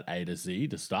 especially with that A to Z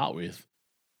to start with.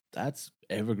 That's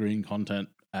evergreen content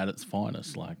at its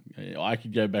finest. Like, I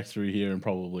could go back through here and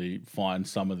probably find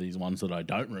some of these ones that I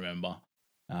don't remember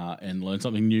and learn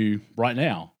something new right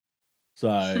now. So,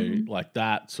 like,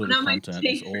 that sort One of of my content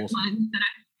is favorite awesome. ones that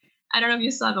I don't know if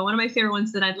you saw, but one of my favorite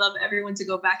ones that I'd love everyone to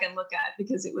go back and look at,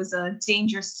 because it was a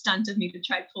dangerous stunt of me to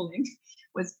try pulling,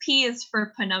 was P is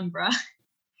for penumbra.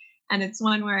 And it's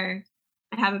one where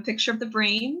I have a picture of the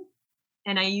brain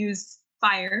and I use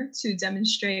fire to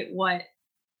demonstrate what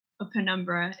a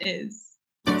penumbra is.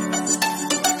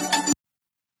 I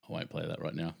won't play that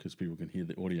right now because people can hear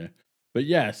the audio. But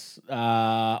yes,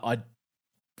 I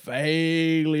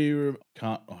vaguely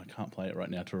I can't play it right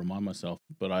now to remind myself,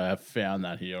 but I have found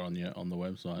that here on the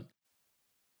website.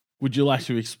 Would you like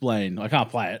to explain? I can't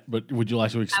play it, but would you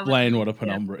like to explain what a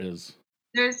penumbra is?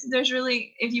 There's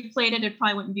really, if you played it, it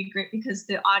probably wouldn't be great because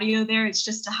the audio there, it's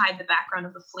just to hide the background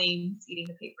of the flames eating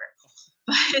the paper.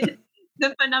 But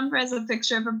the penumbra is a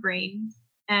picture of a brain,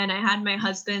 and I had my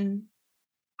husband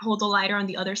hold a lighter on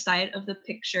the other side of the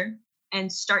picture and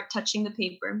start touching the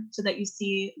paper so that you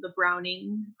see the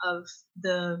browning of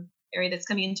the area that's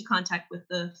coming into contact with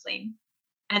the flame.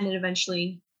 And it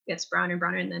eventually gets browner and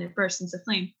browner, and then it bursts into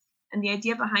flame. And the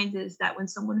idea behind it is that when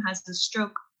someone has a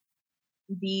stroke,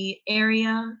 the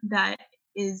area that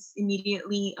is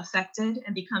immediately affected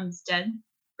and becomes dead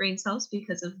brain cells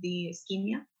because of the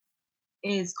ischemia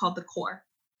is called the core.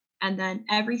 And then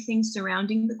everything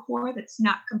surrounding the core that's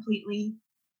not completely,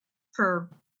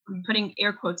 I'm putting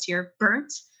air quotes here,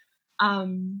 burnt,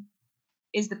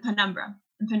 is the penumbra.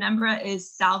 And penumbra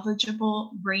is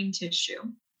salvageable brain tissue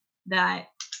that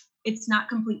it's not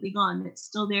completely gone. It's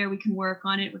still there. We can work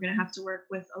on it. We're going to have to work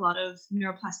with a lot of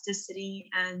neuroplasticity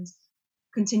and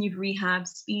continued rehab,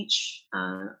 speech,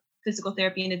 physical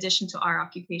therapy, in addition to our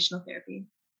occupational therapy,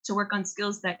 to work on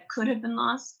skills that could have been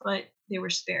lost, but they were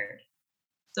spared.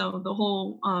 So the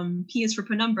whole P is for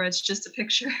penumbra. It's just a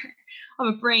picture of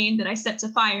a brain that I set to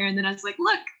fire. And then I was like,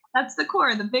 look, that's the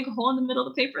core, the big hole in the middle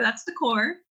of the paper. That's the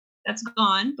core. That's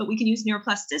gone. But we can use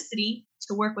neuroplasticity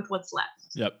to work with what's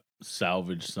left. Yep.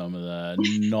 Salvage some of the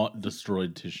not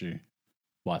destroyed tissue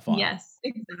by fire. Yes,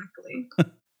 exactly.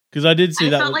 Because I did see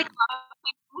that. I felt like a lot of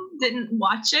people didn't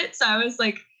watch it. So I was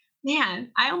like, man,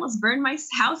 I almost burned my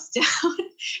house down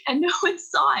and no one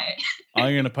saw it.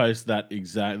 I'm going to post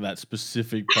that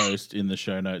specific post in the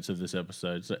show notes of this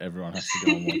episode so everyone has to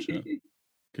go and watch it,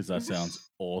 because that sounds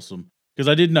awesome. Because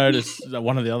I did notice that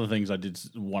one of the other things I did,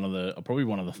 one of the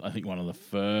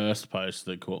first posts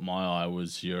that caught my eye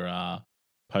was your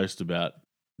post about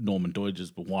Norman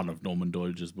Doidge's book, one of Norman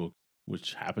Doidge's books,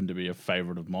 which happened to be a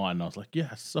favorite of mine. And I was like,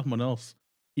 yes, someone else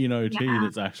in OT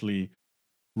that's actually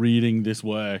reading this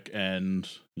work and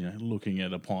looking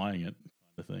at applying it,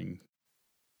 kind of thing.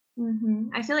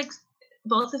 I feel like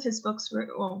both of his books were,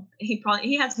 well,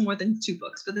 he has more than 2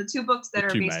 books, but the 2 books that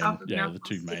are based off of the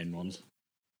 2 main ones.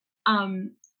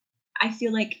 I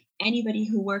feel like anybody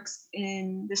who works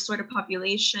in this sort of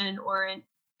population or in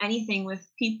anything with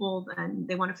people and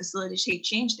they want to facilitate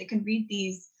change, they can read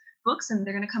these books and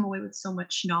they're going to come away with so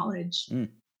much knowledge.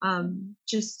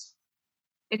 Just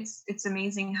it's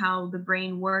amazing how the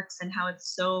brain works and how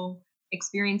it's so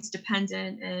experience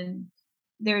dependent, and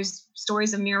there's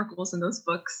stories of miracles in those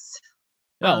books.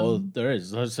 Yeah, well, there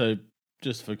is. So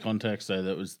just for context,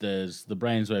 there's the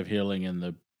Brainswave Healing and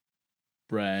the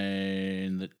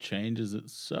Brain That Changes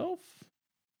Itself.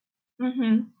 I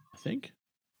think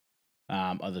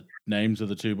are the names of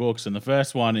the 2 books, and the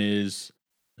first one is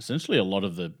essentially a lot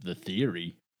of the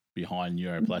theory behind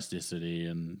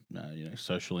neuroplasticity and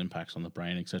social impacts on the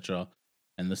brain, etc.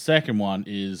 And the second one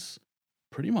is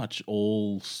pretty much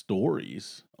all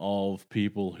stories of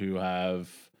people who have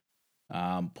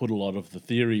put a lot of the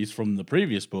theories from the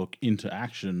previous book into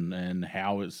action, and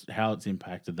how it's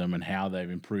impacted them and how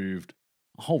they've improved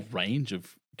a whole range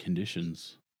of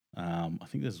conditions. I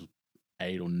think there's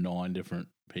 8 or 9 different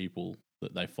people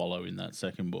that they follow in that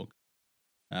second book.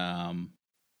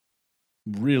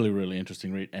 Really, really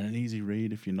interesting read, and an easy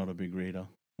read if you're not a big reader.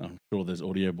 I'm sure there's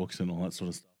audiobooks and all that sort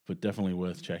of stuff, but definitely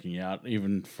worth checking out.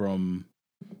 Even from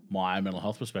my mental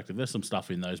health perspective, there's some stuff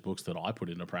in those books that I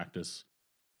put into practice.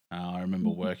 I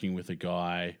remember working with a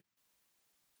guy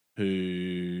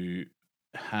who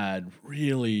had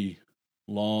really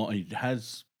long,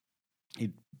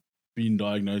 he'd been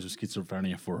diagnosed with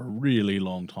schizophrenia for a really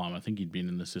long time. I think he'd been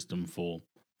in the system for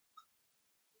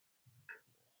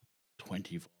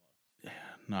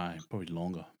probably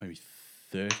longer, maybe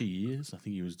 30 years. I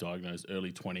think he was diagnosed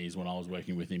early 20s. When I was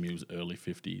working with him, he was early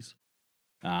 50s.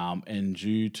 And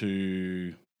due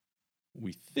to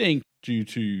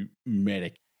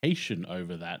medication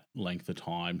over that length of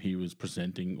time, he was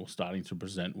presenting or starting to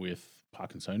present with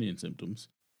Parkinsonian symptoms.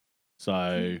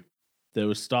 So there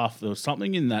was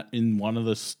something in one of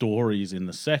the stories in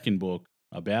the second book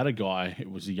about a guy.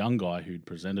 It was a young guy who'd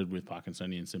presented with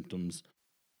Parkinsonian symptoms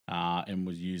and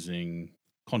was using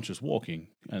conscious walking.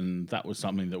 And that was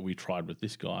something that we tried with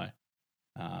this guy,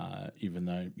 even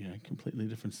though, completely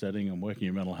different setting and working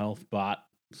in mental health, but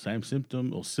same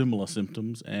symptom or similar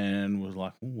symptoms, and was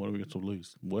like, what do we got to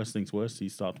lose? Worst things worse, he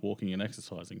starts walking and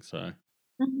exercising. So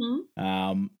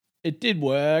it did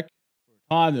work.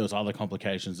 There was other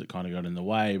complications that kind of got in the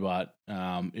way, but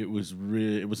it was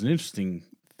an interesting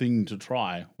thing to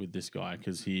try with this guy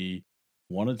because he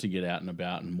wanted to get out and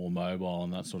about and more mobile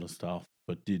and that sort of stuff,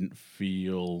 but didn't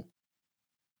feel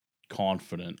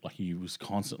confident. Like he was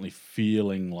constantly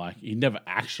feeling like he'd never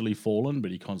actually fallen,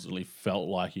 but he constantly felt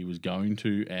like he was going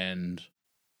to, and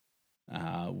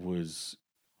was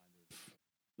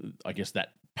kind of, I guess,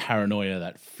 that paranoia,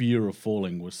 that fear of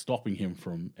falling was stopping him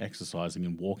from exercising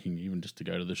and walking, even just to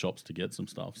go to the shops to get some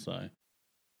stuff. So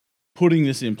putting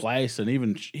this in place, and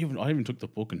even I even took the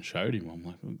book and showed him. I'm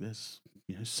like, look, there's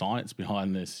science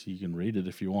behind this. You can read it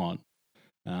if you want.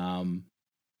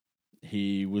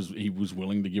 He was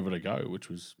willing to give it a go, which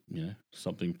was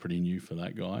something pretty new for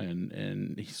that guy,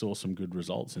 and he saw some good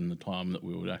results in the time that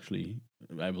we were actually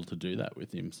able to do that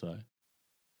with him. So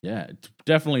yeah, it's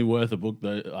definitely worth a book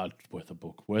though.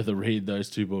 Worth a read, those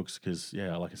two books, because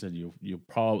like I said, you'll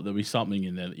probably, there'll be something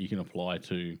in there that you can apply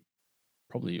to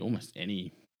probably almost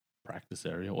any practice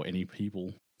area or any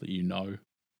people that you know.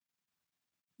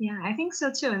 Yeah, I think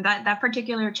so too. And that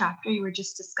particular chapter you were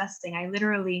just discussing, I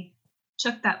literally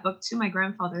took that book to my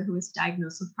grandfather, who was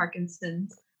diagnosed with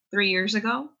Parkinson's 3 years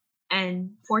ago.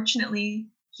 And fortunately,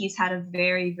 he's had a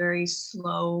very, very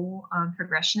slow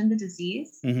progression in the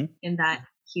disease, in that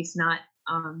he's not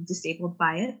disabled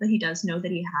by it, but he does know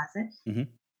that he has it.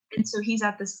 And so he's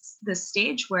at this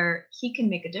stage where he can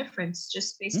make a difference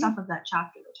just based off of that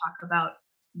chapter to talk about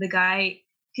the guy.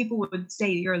 People would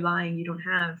say, you're lying, you don't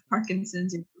have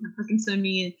Parkinson's, you don't have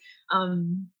Parkinsonian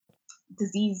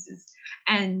diseases.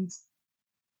 And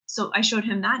so I showed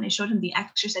him that, and I showed him the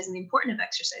exercise and the importance of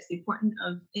exercise, the importance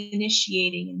of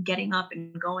initiating and getting up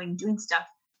and going, doing stuff.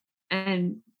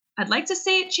 And I'd like to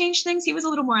say it changed things. He was a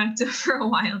little more active for a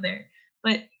while there.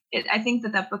 But I think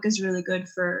that book is really good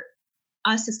for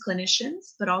us as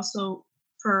clinicians, but also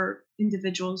for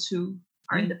individuals who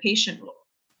are in the patient role,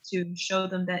 to show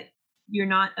them that you're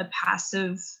not a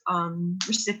passive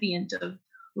recipient of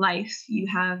life. You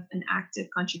have an active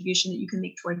contribution that you can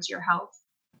make towards your health.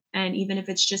 And even if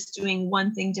it's just doing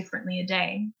one thing differently a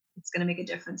day, it's going to make a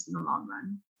difference in the long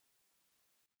run.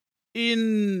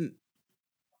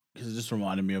 Because it just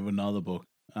reminded me of another book.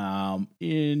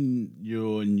 In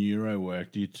your neuro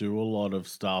work, do you do a lot of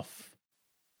stuff,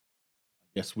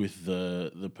 I guess, with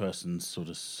the person's sort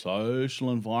of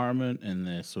social environment and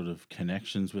their sort of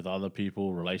connections with other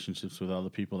people, relationships with other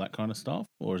people, that kind of stuff?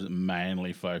 Or is it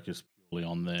mainly focused purely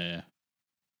on their,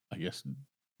 I guess,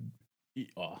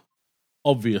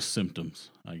 obvious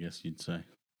symptoms, I guess you'd say?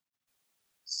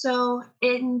 So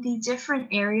in the different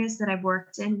areas that I've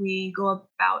worked in, we go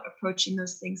about approaching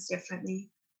those things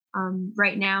differently.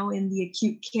 Right now in the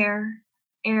acute care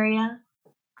area,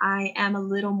 I am a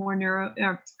little more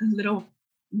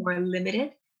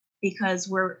limited because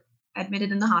we're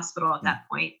admitted in the hospital at that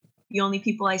point. The only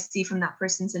people I see from that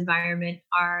person's environment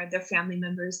are their family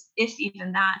members, if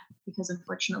even that, because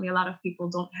unfortunately a lot of people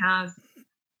don't have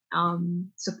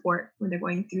support when they're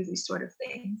going through these sort of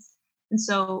things. And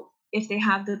so if they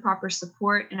have the proper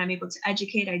support and I'm able to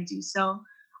educate, I do so.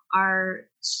 Our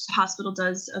hospital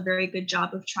does a very good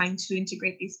job of trying to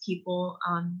integrate these people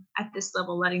at this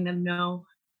level, letting them know,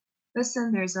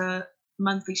 listen, there's a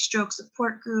monthly stroke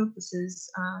support group. This is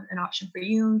an option for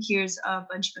you. Here's a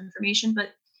bunch of information. But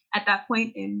at that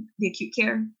point in the acute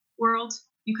care world,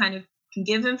 you kind of can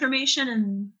give information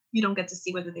and you don't get to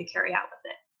see whether they carry out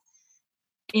with it.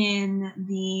 In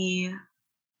the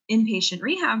inpatient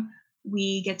rehab,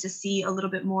 we get to see a little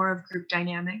bit more of group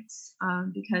dynamics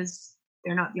because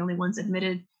they're not the only ones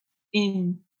admitted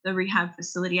in the rehab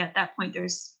facility. At that point,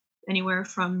 there's anywhere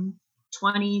from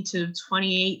 20 to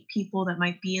 28 people that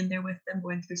might be in there with them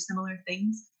going through similar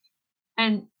things.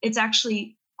 And it's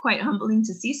actually quite humbling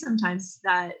to see sometimes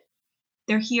that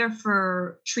they're here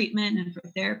for treatment and for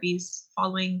therapies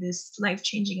following this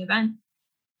life-changing event.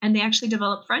 And they actually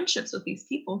develop friendships with these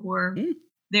people who are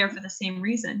there for the same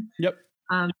reason. Yep.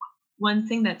 One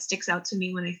thing that sticks out to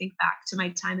me when I think back to my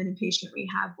time in inpatient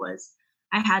rehab was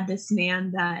I had this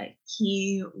man that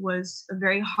he was a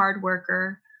very hard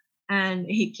worker, and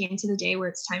he came to the day where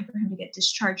it's time for him to get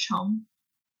discharged home.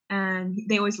 And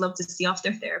they always love to see off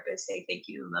their therapist, say, thank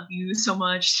you, love you so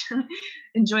much,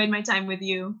 enjoyed my time with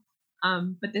you.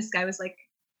 But this guy was like,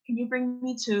 "Can you bring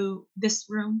me to this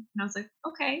room?" And I was like,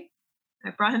 "Okay." I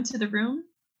brought him to the room,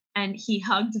 and he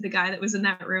hugged the guy that was in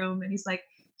that room, and he's like,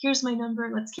 "Here's my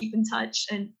number. Let's keep in touch."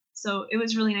 And so it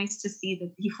was really nice to see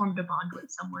that he formed a bond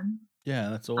with someone. Yeah,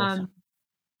 that's awesome. Um,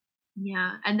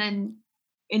 yeah, and then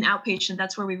in outpatient,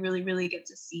 that's where we really, really get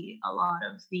to see a lot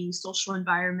of the social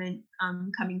environment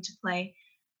coming to play.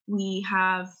 We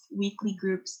have weekly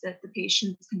groups that the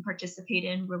patients can participate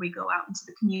in where we go out into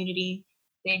the community.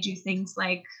 They do things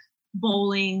like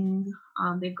bowling.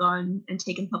 They've gone and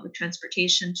taken public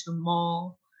transportation to a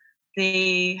mall.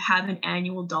 They have an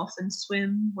annual dolphin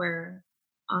swim where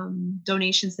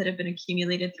donations that have been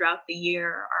accumulated throughout the year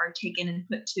are taken and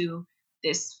put to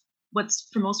this, what's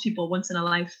for most people once in a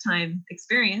lifetime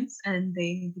experience. And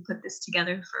they put this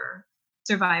together for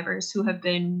survivors who have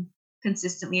been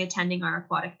consistently attending our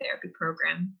aquatic therapy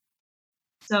program.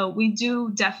 So we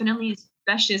do definitely,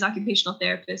 especially as occupational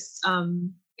therapists,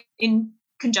 in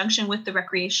conjunction with the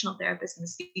recreational therapist and the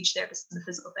speech therapist and the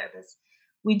physical therapist,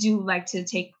 we do like to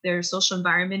take their social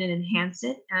environment and enhance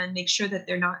it and make sure that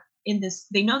they're not in this.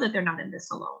 They know that they're not in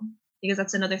this alone, because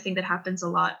that's another thing that happens a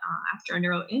lot after a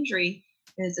neuro injury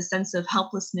is a sense of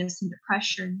helplessness and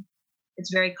depression.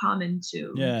 It's very common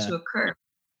Yeah, to occur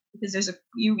because there's a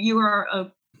you are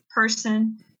a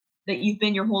person that you've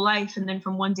been your whole life, and then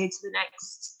from one day to the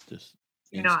next just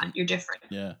you're not, instant. you're different.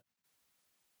 Yeah.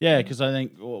 Yeah, because I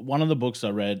think one of the books I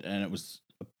read, and it was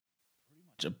pretty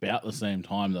much about the same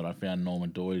time that I found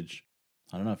Norman Doidge.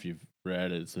 I don't know if you've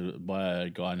read it. It's by a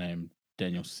guy named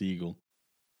Daniel Siegel.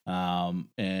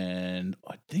 And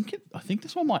I think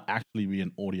this one might actually be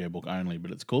an audiobook only,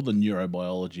 but it's called The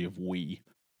Neurobiology of We.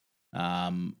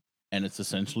 And it's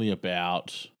essentially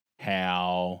about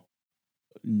how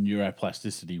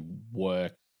neuroplasticity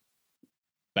works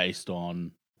based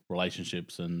on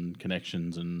relationships and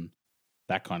connections and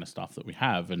that kind of stuff that we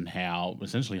have, and how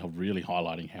essentially really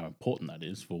highlighting how important that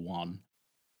is for one,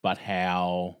 but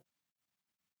how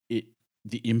it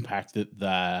the impact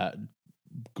that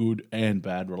good and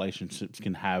bad relationships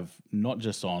can have, not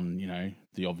just on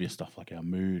the obvious stuff like our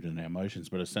mood and our emotions,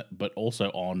 but also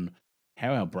on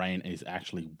how our brain is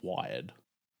actually wired.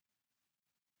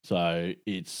 So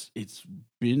it's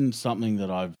been something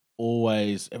that I've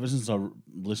always, ever since I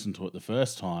listened to it the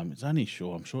first time. I'm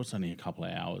sure it's only a couple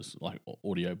of hours, like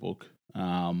audiobook.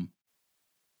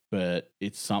 But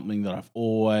it's something that I've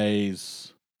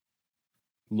always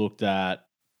looked at,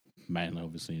 mainly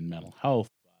obviously in mental health.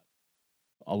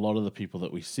 A lot of the people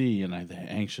that we see, they're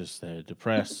anxious, they're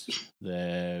depressed,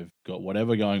 they've got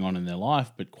whatever going on in their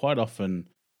life, but quite often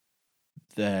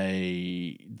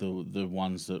the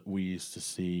ones that we used to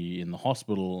see in the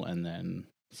hospital and then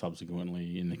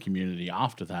subsequently in the community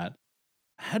after that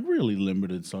had really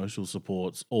limited social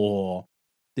supports, or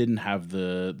didn't have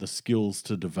the skills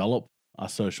to develop a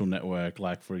social network.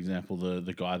 Like, for example,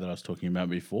 the guy that I was talking about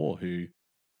before, who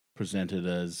presented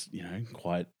as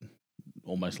quite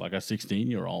almost like a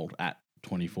 16-year-old at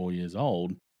 24 years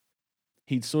old.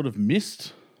 He'd sort of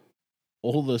missed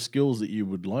all the skills that you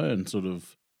would learn sort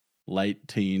of late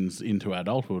teens into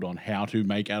adulthood on how to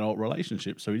make adult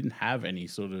relationships. So he didn't have any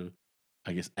sort of,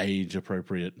 I guess, age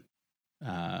appropriate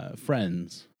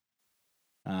friends.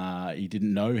 He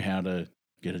didn't know how to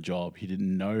get a job. He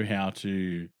didn't know how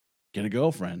to get a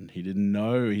girlfriend. He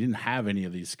didn't have any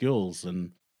of these skills.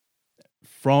 And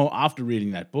from after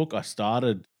reading that book, I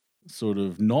started sort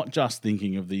of not just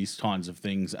thinking of these kinds of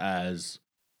things as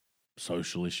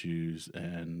social issues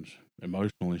and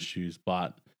emotional issues,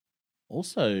 but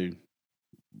also,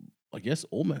 I guess,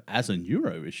 almost as a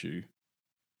neuro issue,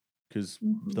 because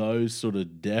those sort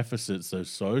of deficits,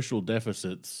 those social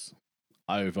deficits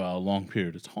over a long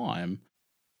period of time,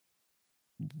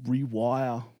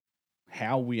 rewire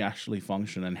how we actually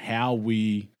function and how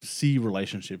we see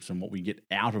relationships and what we get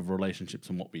out of relationships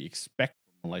and what we expect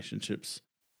from relationships.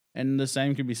 And the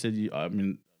same can be said, I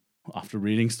mean, after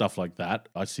reading stuff like that,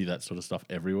 I see that sort of stuff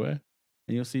everywhere.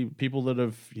 And you'll see people that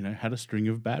have, had a string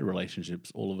of bad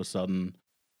relationships all of a sudden,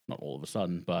 not all of a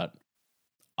sudden, but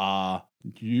are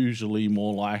usually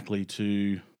more likely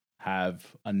to have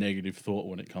a negative thought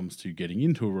when it comes to getting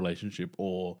into a relationship,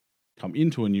 or come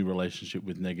into a new relationship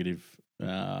with negative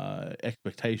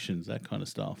expectations, that kind of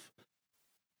stuff.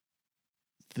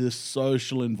 The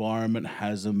social environment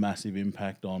has a massive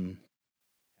impact on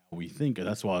how we think. And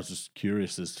that's why I was just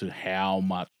curious as to how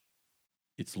much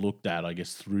it's looked at, I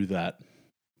guess, through that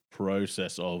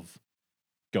process of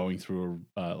going through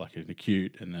like an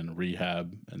acute and then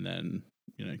rehab and then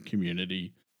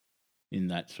community, in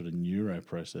that sort of neuro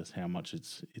process, how much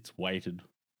it's weighted.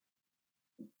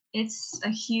 It's a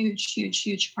huge, huge,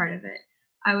 huge part of it.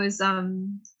 I was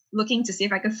looking to see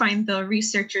if I could find the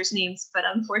researchers' names, but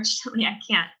unfortunately I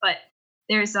can't. But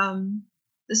there's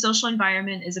the social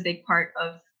environment is a big part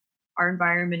of our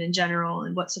environment in general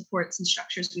and what supports and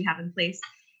structures we have in place.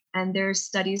 And there's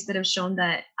studies that have shown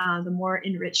that the more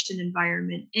enriched an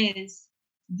environment is,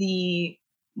 the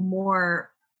more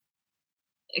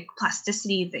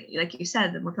plasticity that, like you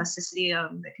said, the more plasticity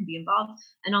that can be involved,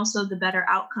 and also the better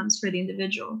outcomes for the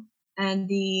individual. And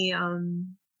the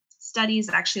studies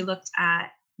actually looked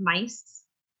at mice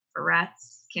or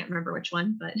rats, can't remember which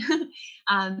one, but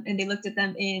and they looked at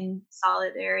them in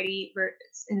solitary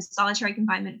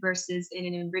confinement versus in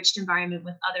an enriched environment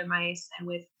with other mice and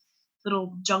with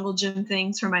little jungle gym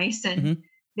things for mice. And Mm-hmm.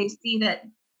 they see that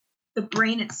the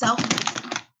brain itself,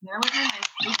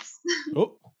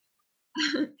 Oh,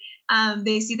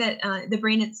 they see that the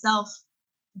brain itself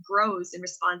grows in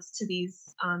response to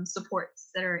these supports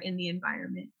that are in the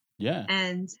environment. yeah.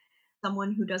 And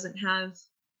someone who doesn't have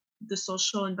the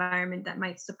social environment that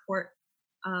might support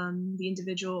the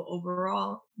individual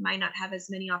overall might not have as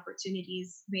many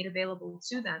opportunities made available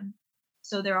to them.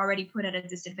 So they're already put at a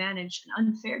disadvantage, an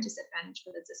unfair disadvantage,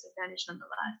 but a disadvantage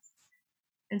nonetheless.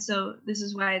 And so this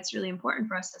is why it's really important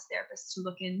for us as therapists to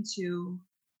look into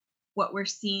what we're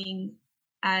seeing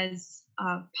as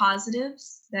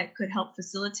positives that could help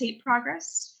facilitate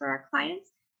progress for our clients,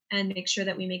 and make sure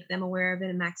that we make them aware of it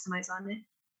and maximize on it.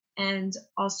 And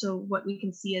also what we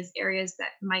can see as areas that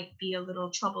might be a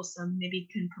little troublesome, maybe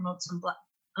can promote some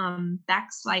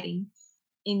backsliding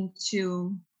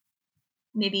into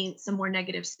maybe some more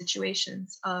negative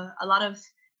situations. A lot of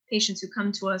patients who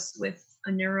come to us with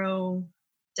a neuro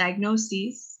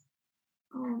diagnoses.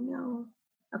 Oh no.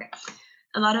 Okay.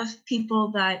 A lot of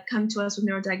people that come to us with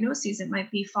neurodiagnoses, it might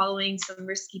be following some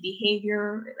risky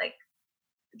behavior, like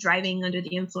driving under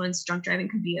the influence. Drunk driving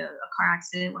could be a car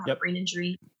accident, we'll have a brain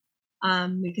injury.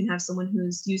 We can have someone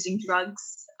who's using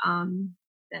drugs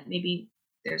that maybe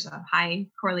there's a high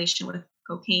correlation with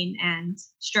cocaine and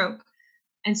stroke.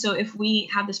 And so if we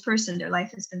have this person, their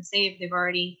life has been saved, they've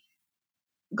already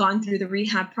gone through the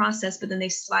rehab process, but then they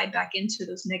slide back into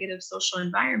those negative social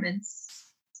environments,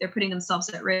 they're putting themselves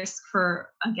at risk for,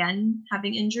 again,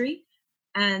 having injury.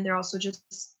 And they're also just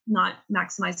not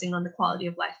maximizing on the quality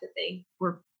of life that they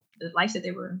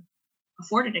were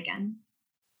afforded again.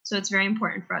 So it's very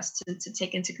important for us to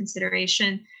take into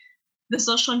consideration the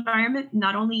social environment,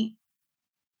 not only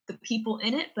the people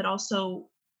in it, but also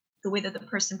the way that the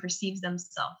person perceives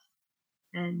themselves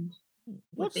and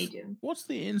what they do. What's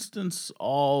the instance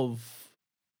of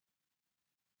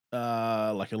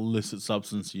like illicit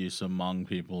substance use among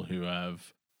people who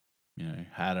have,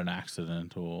 had an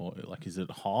accident, or like, is it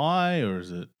high or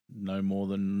is it no more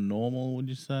than normal, would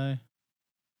you say?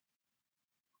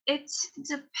 It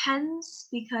depends,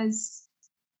 because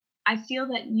I feel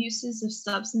that uses of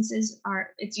substances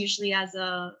it's usually as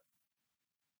a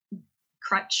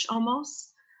crutch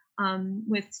almost.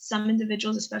 With some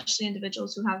individuals, especially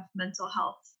individuals who have mental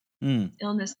health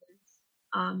illnesses,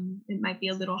 it might be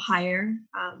a little higher.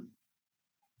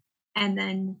 And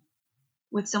then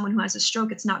with someone who has a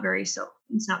stroke, it's not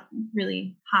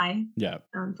really high. Yeah.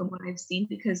 From what I've seen,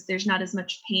 because there's not as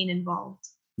much pain involved.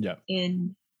 Yeah.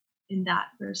 In that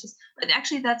versus, but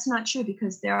actually that's not true,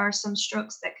 because there are some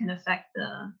strokes that can affect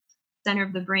the center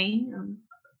of the brain.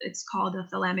 It's called a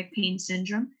thalamic pain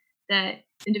syndrome, that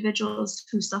individuals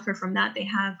who suffer from that, they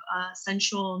have a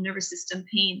central nervous system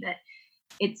pain that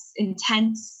it's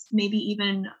intense. Maybe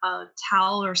even a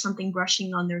towel or something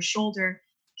brushing on their shoulder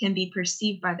can be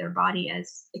perceived by their body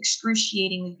as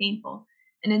excruciatingly painful.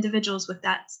 And individuals with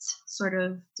that sort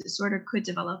of disorder could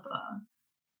develop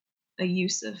a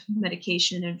use of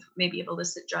medication and maybe of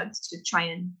illicit drugs to try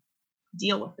and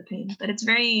deal with the pain. But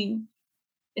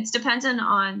it's dependent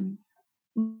on,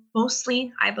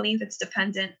 mostly, I believe it's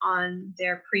dependent on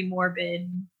their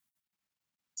premorbid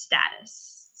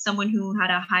status. Someone who had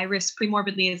a high risk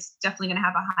premorbidly is definitely going to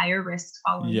have a higher risk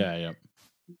following. Yeah.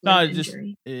 No, just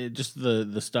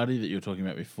the study that you were talking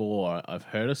about before. I've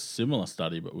heard a similar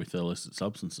study, but with illicit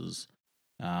substances.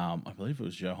 I believe it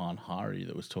was Johan Hari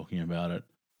that was talking about it.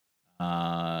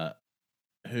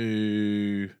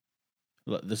 Who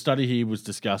the study he was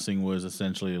discussing was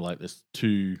essentially like this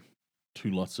two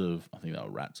lots of, I think they were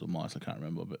rats or mice, I can't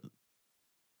remember, but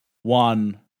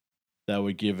one, they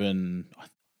were given, I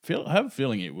have a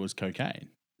feeling it was cocaine,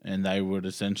 and they were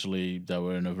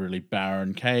in a really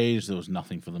barren cage. There was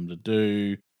nothing for them to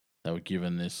do. They were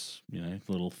given this,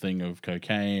 little thing of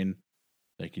cocaine.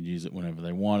 They could use it whenever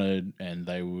they wanted, and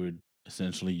they would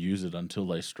essentially use it until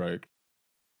they stroked.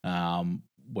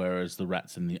 whereas the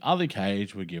rats in the other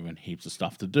cage were given heaps of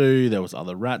stuff to do. There was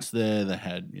other rats there. They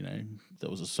had, there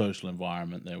was a social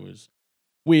environment. There was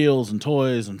wheels and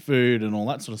toys and food and all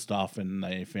that sort of stuff. And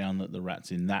they found that the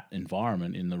rats in that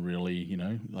environment, in the really,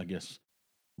 I guess,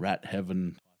 rat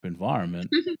heaven type environment,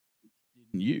 didn't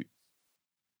use.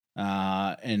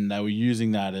 And they were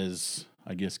using that as,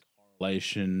 I guess,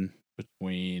 correlation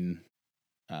between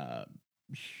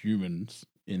humans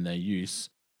in their use.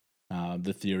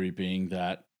 The theory being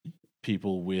that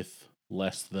people with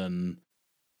less than,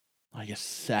 I guess,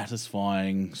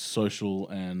 satisfying social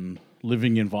and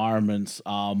living environments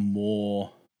are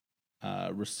more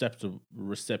receptive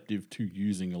to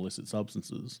using illicit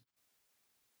substances.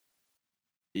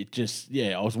 It just,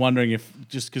 I was wondering if,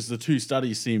 just because the two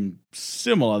studies seem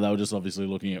similar, they were just obviously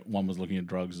one was looking at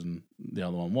drugs and the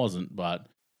other one wasn't, but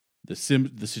the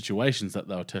situations that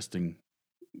they were testing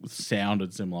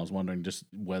sounded similar. I was wondering just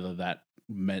whether that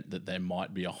meant that there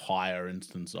might be a higher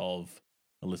instance of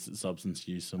illicit substance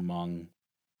use among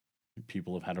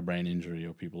people who've had a brain injury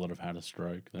or people that have had a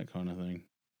stroke, that kind of thing.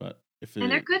 But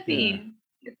there could be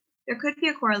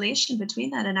a correlation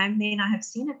between that, and I may not have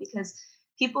seen it because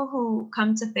people who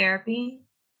come to therapy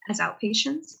as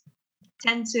outpatients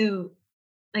tend to,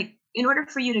 like, in order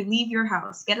for you to leave your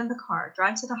house, get in the car,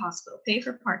 drive to the hospital, pay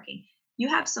for parking, you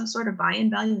have some sort of buy-in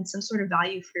value and some sort of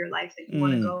value for your life that you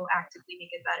want to go actively make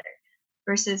it better.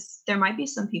 Versus there might be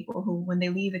some people who, when they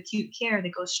leave acute care, they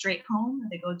go straight home or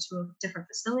they go to a different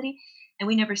facility and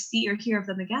we never see or hear of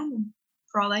them again. And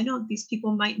for all I know, these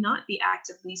people might not be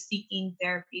actively seeking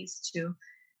therapies to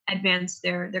advance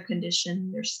their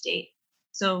condition, their state.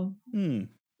 So maybe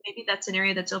that's an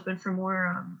area that's open for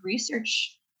more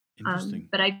research. Interesting.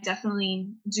 But I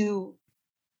definitely do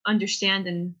understand,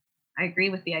 and I agree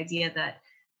with the idea that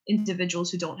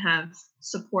individuals who don't have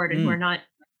support and who are not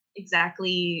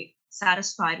exactly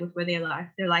satisfied with where their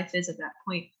life is at that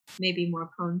point may be more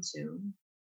prone to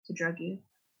drug use.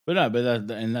 But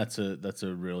that's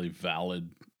a really valid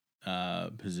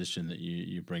position that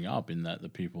you bring up, in that the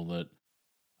people that are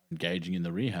engaging in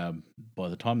the rehab, by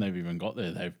the time they've even got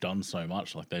there, they've done so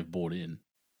much, like they've bought in.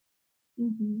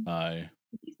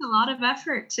 It takes a lot of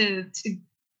effort to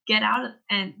get out of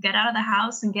the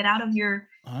house and get out of your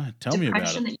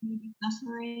depression that you may be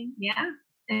suffering. Yeah.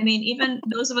 I mean, even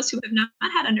those of us who have not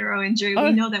had a neuro injury,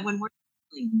 we know that when we're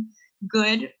feeling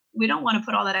good, we don't want to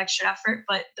put all that extra effort,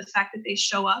 but the fact that they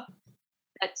show up,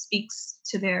 that speaks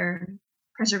to their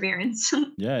perseverance.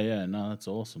 Yeah, no, that's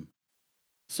awesome.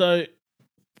 So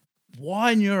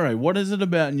why neuro? What is it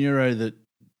about neuro that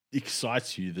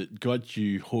excites you, that got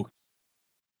you hooked?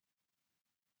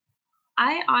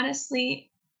 I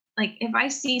honestly, like, if I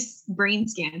see brain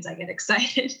scans, I get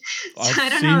excited.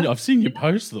 I've seen you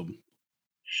post them.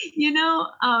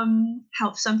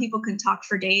 How some people can talk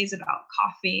for days about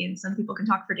coffee and some people can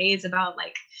talk for days about,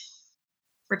 like,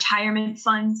 retirement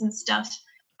funds and stuff.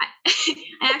 I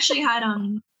actually had,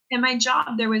 in my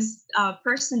job, there was a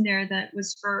person there that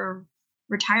was for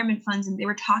retirement funds, and they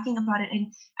were talking about it,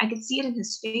 and I could see it in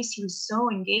his face. He was so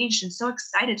engaged and so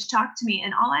excited to talk to me.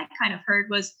 And all I kind of heard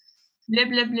was, blah,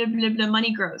 blah, blah, blah, blah,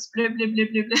 money grows, blah, blah, blah,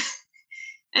 blah, blah.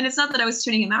 And it's not that I was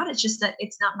tuning him out. It's just that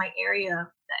it's not my area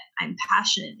that I'm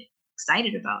passionate,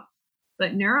 excited about.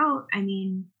 But neuro, I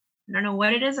mean, I don't know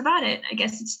what it is about it. I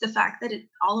guess it's the fact that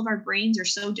all of our brains are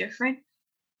so different.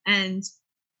 And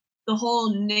the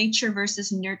whole nature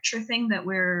versus nurture thing that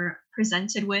we're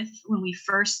presented with when we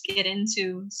first get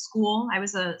into school. I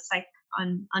was a psych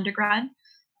on undergrad,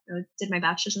 did my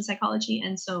bachelor's in psychology.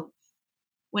 And so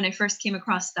when I first came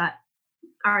across that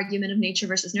argument of nature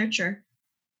versus nurture,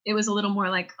 it was a little more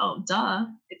like, oh, duh,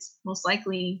 it's most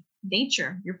likely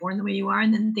nature. You're born the way you are,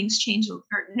 and then things change or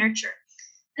nurture.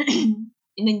 And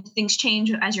then things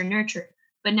change as you're nurtured.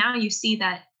 But now you see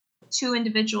that two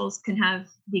individuals can have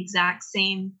the exact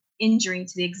same injury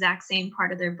to the exact same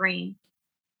part of their brain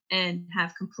and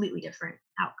have completely different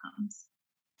outcomes.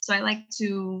 So I like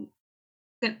to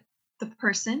look at the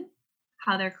person,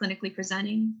 how they're clinically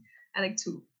presenting. I like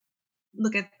to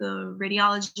look at the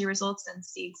radiology results and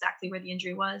see exactly where the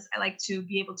injury was. I like to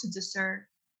be able to discern,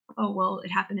 oh, well, it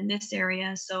happened in this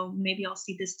area, so maybe I'll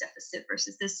see this deficit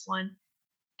versus this one.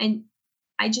 And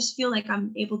I just feel like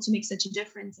I'm able to make such a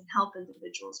difference and help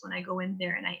individuals when I go in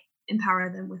there and I empower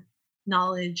them with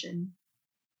knowledge. And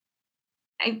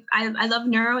I love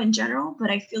neuro in general,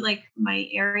 but I feel like my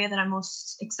area that I'm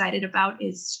most excited about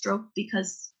is stroke,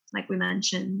 because, like we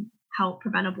mentioned, how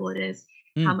preventable it is,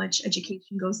 how much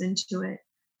education goes into it.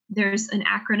 There's an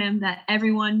acronym that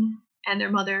everyone and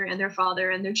their mother and their father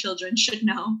and their children should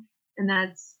know, and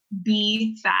that's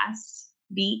BEFAST,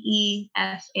 BEFAST.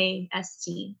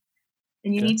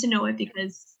 And you Okay. need to know it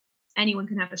because anyone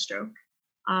can have a stroke.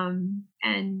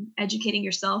 And educating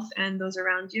yourself and those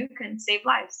around you can save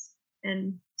lives.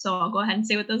 And so I'll go ahead and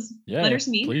say what those Yeah, letters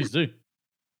mean. please do.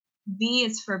 V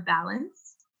is for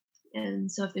balance.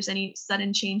 And so if there's any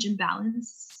sudden change in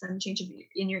balance, sudden change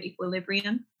in your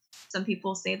equilibrium, some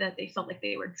people say that they felt like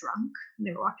they were drunk when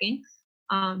they were walking.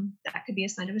 That could be a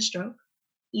sign of a stroke.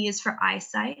 E is for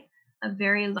eyesight. A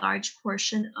very large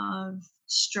portion of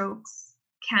strokes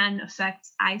can affect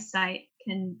eyesight,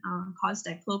 can cause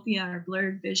diplopia or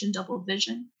blurred vision, double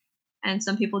vision. And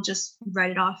some people just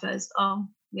write it off as, oh,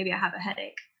 maybe I have a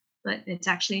headache, but it's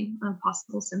actually a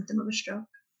possible symptom of a stroke.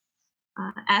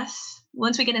 F,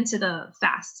 once we get into the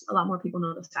fast, a lot more people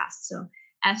know the fast. So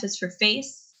F is for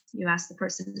face. You ask the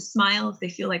person to smile. If they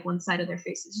feel like one side of their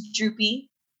face is droopy,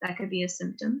 that could be a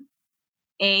symptom.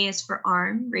 A is for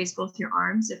arm. Raise both your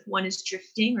arms. If one is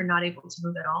drifting or not able to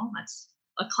move at all, that's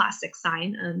a classic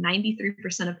sign.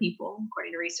 93% of people,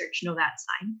 according to research, know that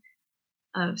sign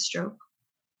of stroke.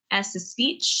 S is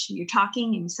speech. You're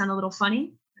talking and you sound a little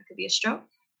funny. That could be a stroke.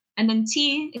 And then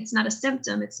T, it's not a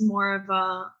symptom. It's more of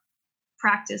a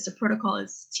practice, a protocol.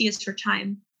 Is T is for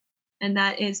time. And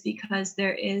that is because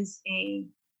there is a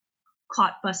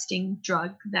clot busting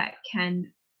drug that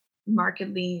can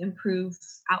markedly improve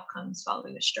outcomes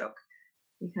following a stroke.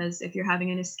 Because if you're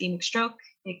having an ischemic stroke,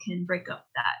 it can break up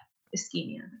that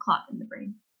ischemia, the clot in the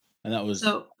brain. And that was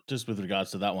just with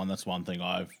regards to that one. That's one thing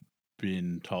I've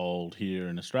been told here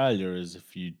in Australia is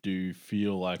if you do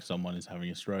feel like someone is having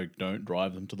a stroke, don't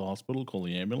drive them to the hospital, call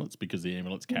the ambulance because the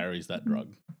ambulance carries that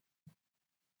drug.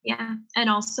 Yeah. And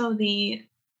also the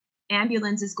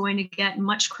ambulance is going to get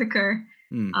much quicker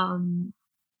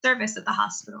service at the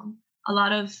hospital. A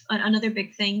lot of another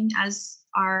big thing as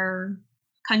our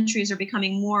countries are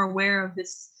becoming more aware of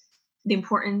this, the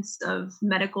importance of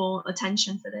medical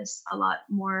attention for this, a lot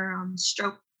more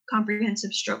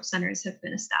comprehensive stroke centers have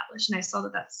been established. And I saw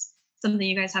that that's something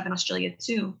you guys have in Australia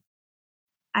too.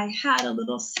 I had a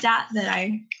little stat that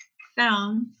I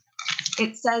found.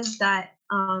 It says that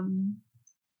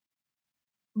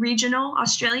regional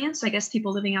Australians, so I guess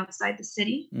people living outside the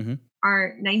city,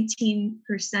 are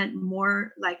 19%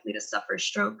 more likely to suffer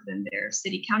stroke than their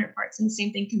city counterparts. And the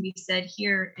same thing can be said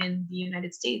here in the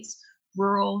United States,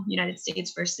 rural United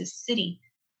States versus city.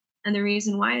 And the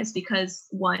reason why is because,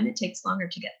 one, it takes longer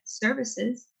to get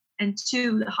services, and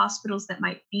two, the hospitals that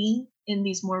might be in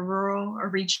these more rural or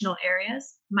regional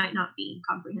areas might not be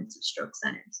comprehensive stroke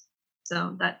centers.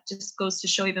 So that just goes to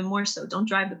show even more so, don't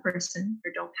drive the person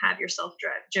or don't have yourself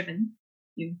driven.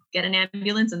 You get an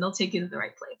ambulance and they'll take you to the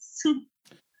right place.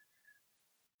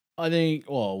 I think,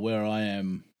 well, where I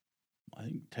am, I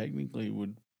think technically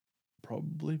would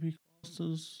probably be classed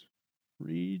as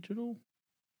regional.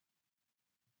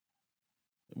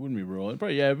 It wouldn't be rural.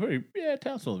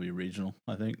 Townsville would be regional,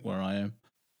 I think, where I am.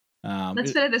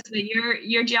 Let's put it this way.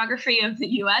 Your geography of the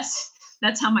US,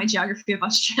 that's how my geography of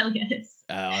Australia is.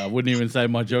 I wouldn't even say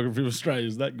my geography of Australia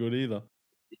is that good either.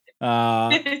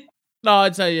 No,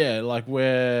 I'd say, yeah, like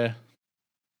where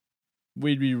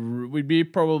we'd be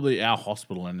probably, our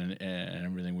hospital and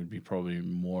everything would be probably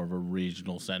more of a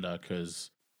regional center because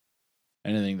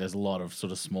there's a lot of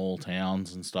sort of small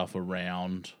towns and stuff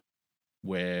around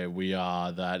where we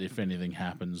are that if anything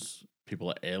happens, people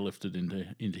are airlifted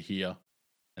into here.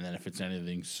 And then if it's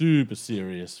anything super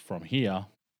serious from here,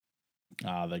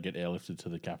 they get airlifted to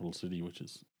the capital city, which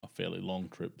is a fairly long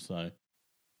trip. So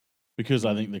because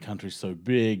I think the country's so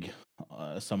big,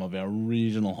 some of our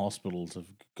regional hospitals have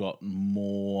got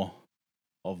more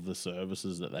of the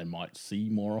services that they might see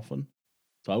more often.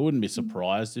 So I wouldn't be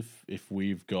surprised if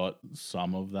we've got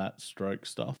some of that stroke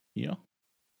stuff here.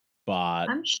 But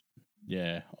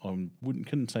yeah, I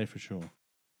couldn't say for sure.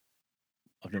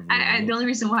 The only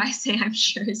reason why I say I'm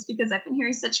sure is because I've been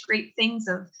hearing such great things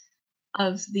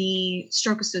of the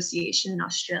Stroke Association in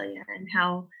Australia and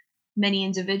how many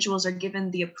individuals are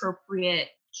given the appropriate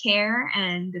care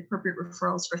and the appropriate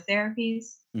referrals for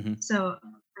therapies. So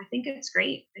I think it's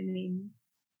great. I mean,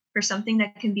 for something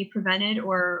that can be prevented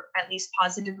or at least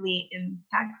positively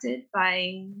impacted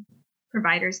by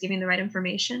providers giving the right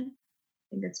information,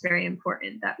 I think it's very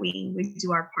important that we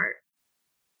do our part.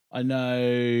 I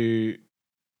know,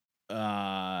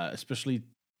 especially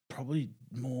probably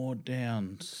more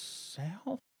down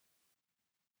south.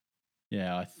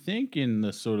 Yeah, I think in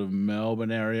the sort of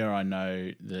Melbourne area, I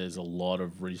know there's a lot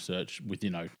of research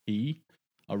within OT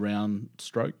around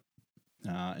stroke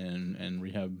and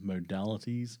rehab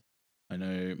modalities. I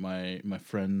know my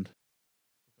friend,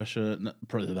 Professor,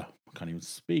 I can't even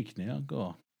speak now.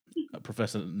 God,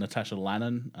 Professor Natasha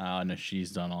Lannon. I know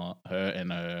she's done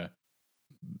her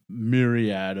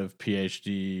myriad of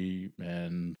PhD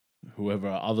and whoever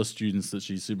other students that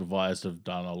she supervised have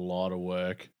done a lot of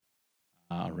work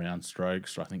around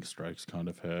strokes. I think strokes kind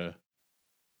of her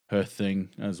thing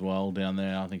as well down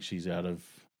there. I think she's out of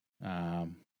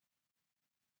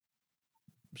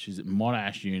she's at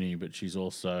Monash Uni, but she's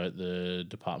also at the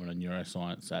Department of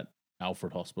Neuroscience at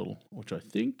Alfred Hospital, which I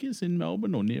think is in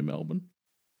Melbourne or near Melbourne.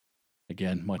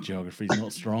 Again, my geography's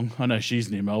not strong. I know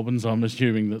she's near Melbourne, so I'm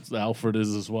assuming that Alfred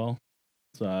is as well.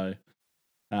 So,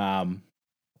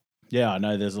 yeah, I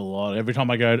know there's a lot. Every time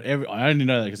I go, I only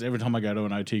know that because every time I go to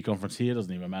an OT conference here, it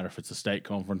doesn't even matter if it's a state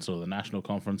conference or the national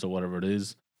conference or whatever it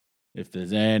is. If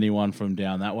there's anyone from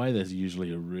down that way, there's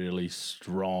usually a really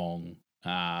strong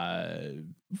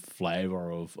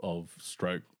flavor of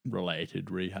stroke related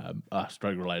rehab,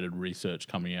 stroke related research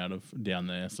coming out of down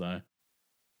there. So,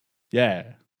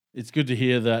 yeah, it's good to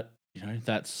hear that,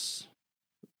 that's,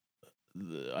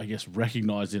 I guess,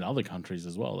 recognized in other countries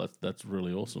as well. That's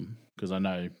really awesome, because I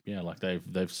know, like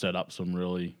they've set up some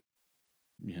really,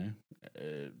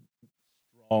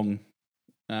 strong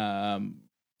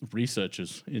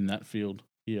researchers in that field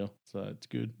here. So it's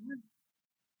good.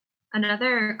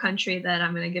 Another country that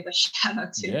I'm going to give a shout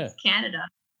out to is Canada.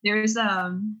 There's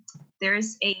a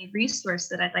resource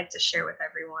that I'd like to share with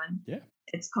everyone. Yeah.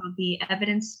 It's called the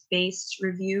Evidence-Based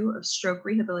Review of Stroke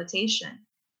Rehabilitation.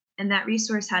 And that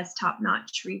resource has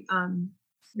top-notch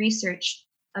research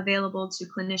available to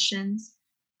clinicians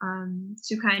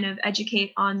to kind of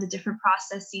educate on the different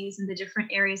processes and the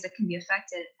different areas that can be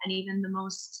affected, and even the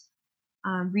most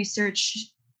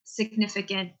research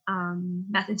significant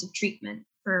methods of treatment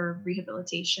for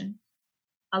rehabilitation.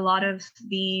 A lot of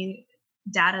the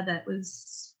data that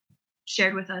was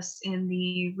shared with us in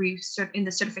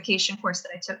the certification course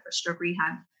that I took for stroke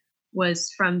rehab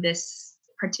was from this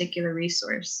particular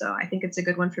resource. So I think it's a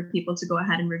good one for people to go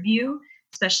ahead and review,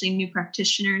 especially new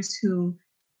practitioners who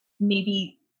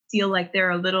maybe feel like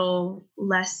they're a little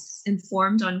less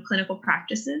informed on clinical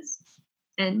practices.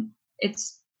 And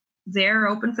it's there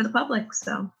open for the public.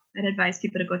 So I'd advise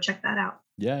people to go check that out.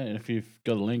 Yeah, and if you've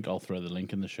got a link, I'll throw the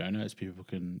link in the show notes. People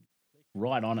can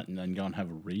write on it and then go and have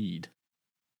a read.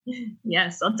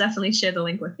 Yes, I'll definitely share the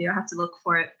link with you. I have to look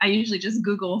for it. I usually just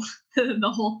Google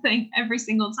the whole thing every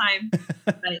single time.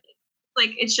 But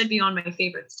it should be on my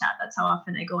favorites tab. That's how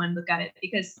often I go and look at it,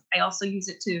 because I also use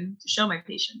it to show my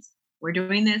patients, we're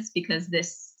doing this because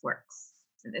this works.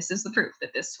 And this is the proof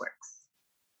that this works.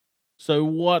 So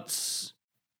what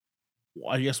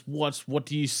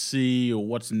do you see, or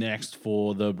what's next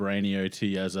for the Brainy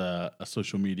OT as a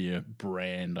social media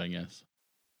brand, I guess?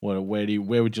 Where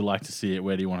would you like to see it?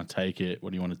 Where do you want to take it?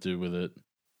 What do you want to do with it?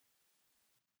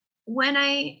 When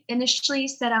I initially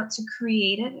set out to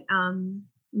create it,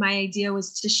 my idea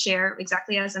was to share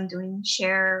exactly as I'm doing,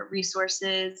 share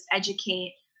resources,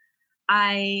 educate.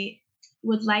 I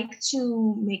would like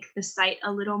to make the site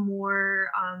a little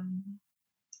more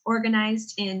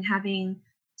organized in having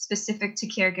specific to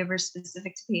caregivers,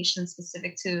 specific to patients,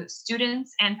 specific to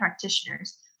students and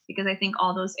practitioners, because I think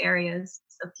all those areas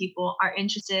of people are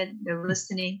interested, they're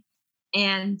listening,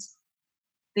 and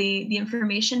the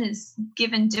information is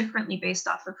given differently based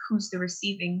off of who's the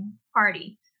receiving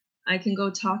party. I can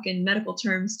go talk in medical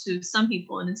terms to some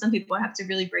people, and then some people I have to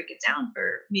really break it down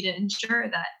for me to ensure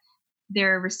that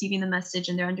they're receiving the message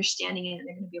and they're understanding it, and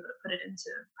they're going to be able to put it into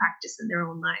practice in their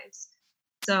own lives.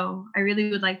 So I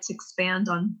really would like to expand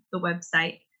on the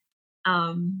website.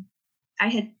 I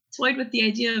had toyed with the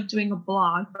idea of doing a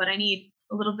blog, but I need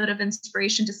a little bit of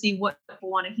inspiration to see what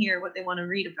people want to hear, what they want to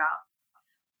read about.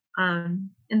 And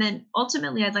then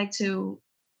ultimately, I'd like to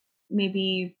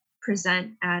maybe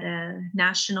present at a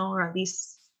national or at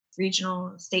least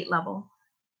regional, state level.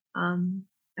 I'm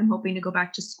hoping to go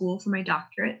back to school for my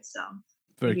doctorate. So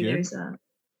maybe there's a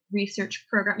research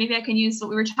program. Maybe I can use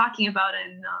what we were talking about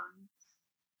in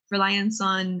reliance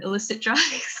on illicit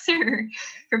drugs, or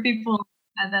for people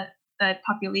that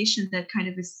population that kind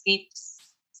of escapes,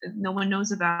 no one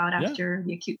knows about after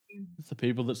the acute care. It's the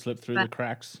people that slip through the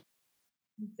cracks.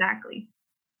 Exactly.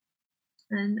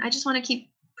 And I just want to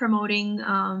keep promoting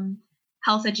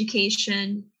health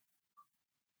education.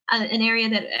 An area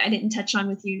that I didn't touch on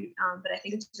with you, but I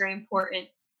think it's very important,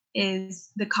 is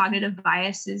the cognitive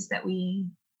biases that we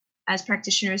as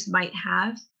practitioners might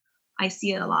have. I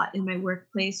see it a lot in my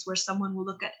workplace, where someone will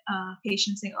look at a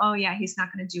patient and say, oh yeah, he's not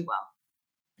going to do well.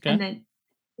 Okay. And then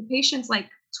the patient's like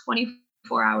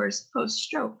 24 hours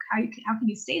post-stroke. How can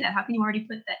you say that? How can you already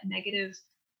put that negative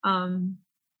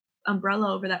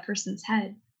umbrella over that person's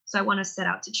head? So I want to set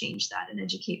out to change that and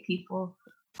educate people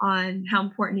on how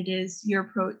important it is, your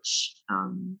approach,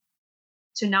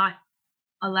 to not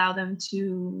allow them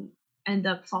to end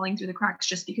up falling through the cracks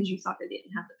just because you thought that they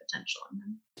didn't have the potential in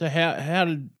them. So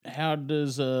how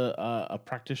does a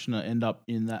practitioner end up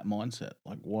in that mindset?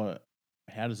 Like what?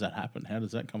 How does that happen? How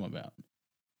does that come about?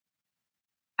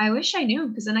 I wish I knew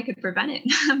because then I could prevent it.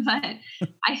 But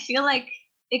I feel like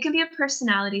it can be a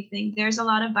personality thing. There's a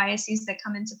lot of biases that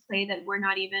come into play that we're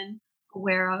not even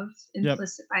aware of, Yep.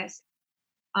 implicit bias.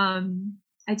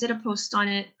 I did a post on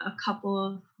it a couple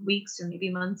of weeks or maybe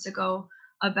months ago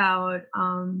about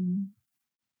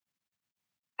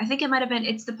I think it might have been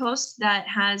it's the post that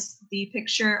has the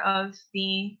picture of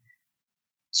the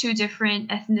two different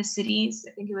ethnicities.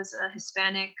 I think it was a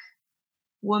Hispanic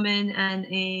woman and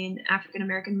an African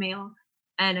American male.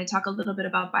 And I talk a little bit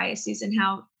about biases and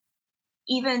how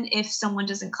even if someone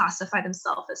doesn't classify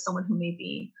themselves as someone who may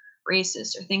be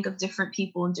racist or think of different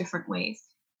people in different ways,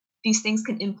 these things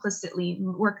can implicitly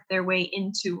work their way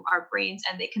into our brains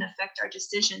and they can affect our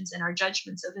decisions and our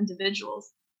judgments of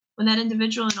individuals when that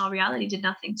individual in all reality did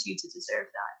nothing to you to deserve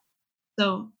that.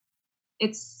 So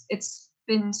it's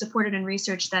been supported in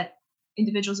research that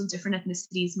individuals of different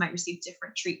ethnicities might receive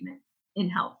different treatment in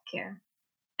healthcare,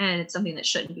 and it's something that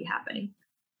shouldn't be happening.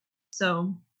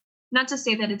 So, not to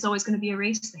say that it's always going to be a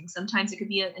race thing. Sometimes it could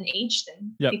be an age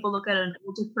thing. Yep. People look at an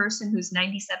older person who's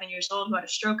 97 years old who had a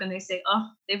stroke, and they say, "Oh,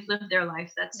 they've lived their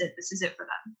life. That's it. This is it for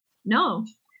them." No,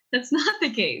 that's not the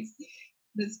case.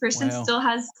 This person Wow. still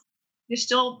has. They're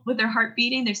still with their heart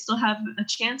beating. They still have a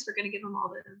chance. We're going to give them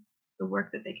all the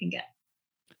work that they can get.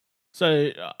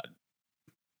 So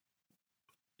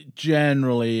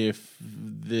generally, if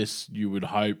this you would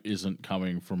hope isn't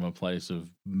coming from a place of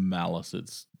malice,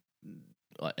 it's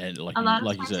and like A lot of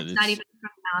like you times said, it's not even from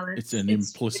malice. it's an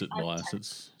implicit bias.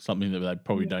 It's something that they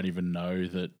probably Yeah. don't even know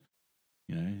that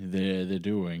they're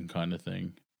doing, kind of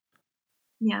thing.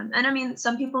 Yeah, and I mean,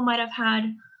 some people might have had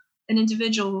an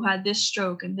individual who had this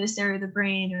stroke in this area of the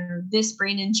brain or this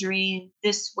brain injury,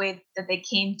 this way that they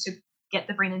came to get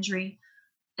the brain injury,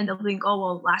 and they'll think, "Oh,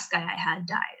 well, last guy I had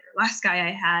died, or last guy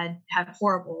I had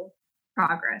horrible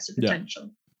progress or Yeah.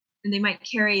 potential," and they might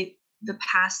carry the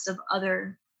past of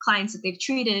other clients that they've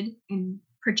treated and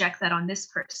project that on this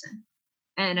person.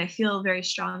 And I feel very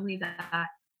strongly that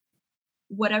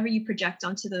whatever you project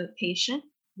onto the patient,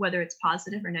 whether it's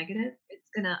positive or negative, it's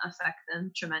going to affect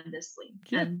them tremendously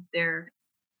Yeah. and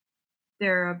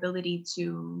their ability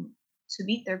to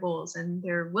meet their goals and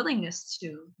their willingness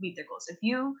to meet their goals. If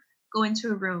you go into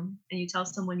a room and you tell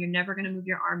someone you're never going to move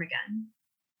your arm again,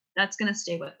 that's going to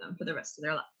stay with them for the rest of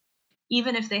their life.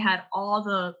 Even if they had all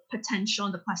the potential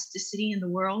and the plasticity in the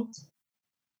world,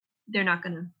 they're not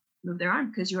going to move their arm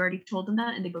because you already told them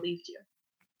that and they believed you.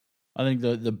 I think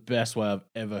the best way I've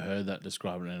ever heard that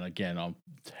described, and again, I'm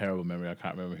terrible memory. I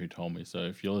can't remember who told me. So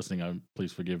if you're listening,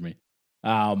 please forgive me.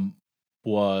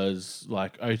 Was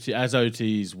like as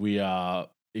OTs, we are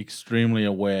extremely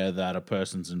aware that a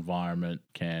person's environment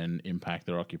can impact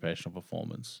their occupational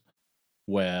performance.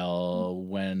 Well,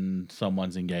 when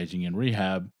someone's engaging in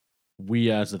rehab,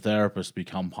 we as a therapist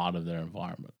become part of their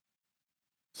environment.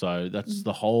 So that's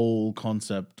the whole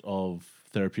concept of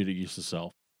therapeutic use of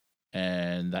self.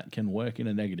 And that can work in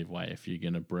a negative way if you're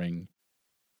going to bring,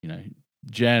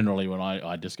 generally when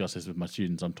I discuss this with my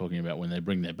students, I'm talking about when they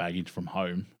bring their baggage from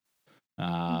home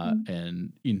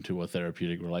and into a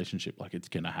therapeutic relationship, like it's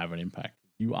going to have an impact.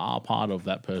 You are part of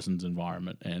that person's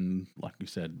environment. And like we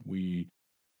said, we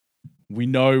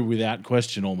know without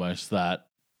question almost that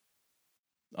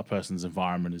a person's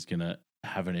environment is going to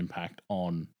have an impact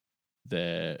on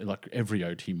their, like every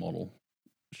OT model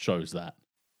shows that.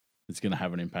 It's going to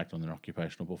have an impact on their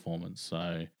occupational performance.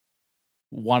 So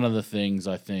one of the things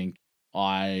I think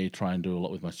I try and do a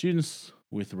lot with my students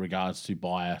with regards to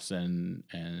bias and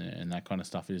that kind of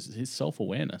stuff is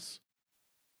self-awareness.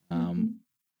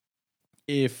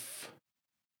 If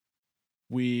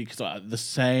because the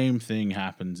same thing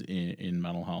happens in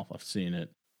mental health. I've seen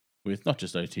it with not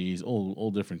just OTs,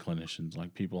 all different clinicians.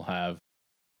 Like people have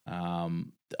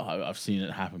I've seen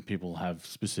it happen. People have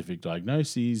specific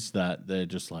diagnoses that they're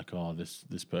just like, oh,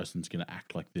 this person's going to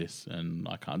act like this, and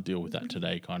I can't deal with that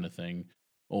today, kind of thing.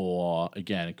 Or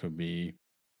again, it could be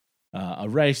a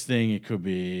race thing, it could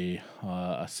be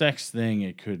a sex thing,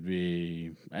 it could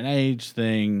be an age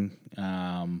thing.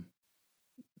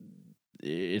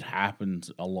 It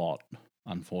happens a lot,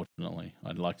 unfortunately.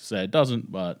 I'd like to say it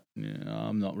doesn't, but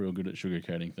I'm not real good at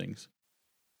sugarcoating things.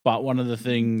 But one of the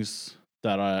things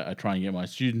that I try and get my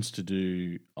students to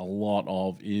do a lot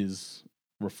of is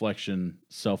reflection,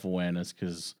 self-awareness,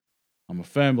 because I'm a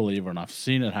firm believer, and I've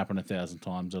seen it happen 1,000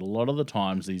 times, that a lot of the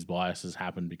times these biases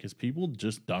happen because people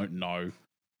just don't know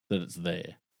that it's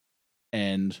there.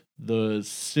 And the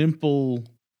simple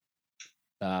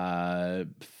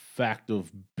fact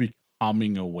of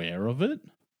becoming aware of it,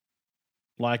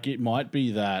 like it might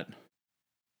be that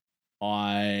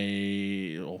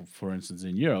or for instance,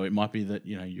 in Euro, it might be that,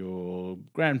 your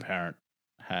grandparent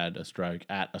had a stroke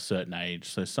at a certain age.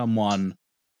 So someone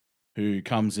who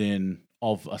comes in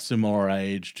of a similar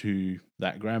age to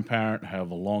that grandparent,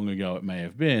 however long ago it may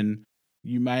have been,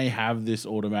 you may have this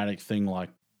automatic thing like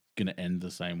going to end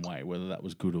the same way, whether that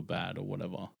was good or bad or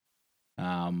whatever.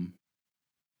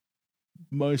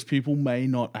 Most people may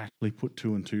not actually put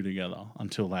two and two together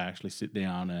until they actually sit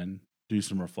down and do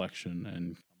some reflection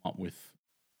and come up with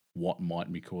what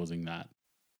might be causing that.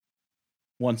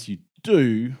 Once you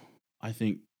do, I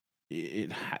think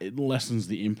it lessens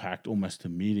the impact almost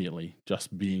immediately,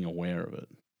 just being aware of it.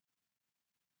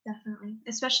 Definitely.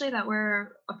 Especially that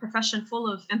we're a profession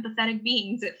full of empathetic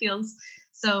beings, it feels.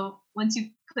 So once you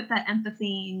put that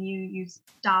empathy and you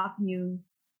stop and you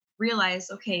realize,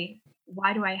 okay,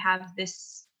 why do I have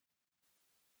this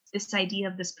idea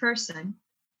of this person?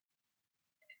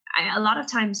 A lot of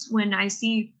times when I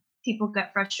see people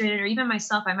get frustrated, or even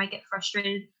myself, I might get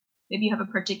frustrated. Maybe you have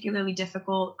a particularly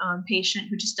difficult patient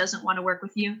who just doesn't want to work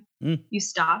with you. You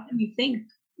stop and you think,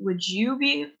 would you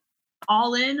be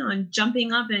all in on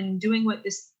jumping up and doing what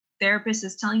this therapist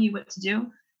is telling you what to do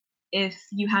if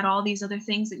you had all these other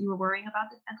things that you were worrying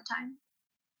about at the time?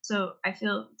 So I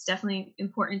feel it's definitely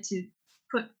important to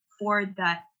put forward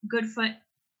that good foot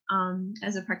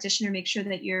as a practitioner, make sure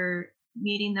that you're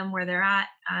meeting them where they're at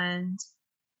and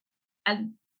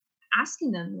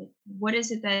asking them, like, what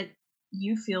is it that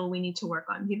you feel we need to work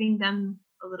on, giving them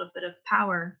a little bit of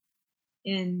power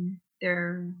in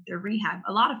their rehab,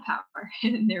 a lot of power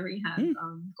in their rehab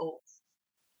goals.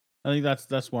 I think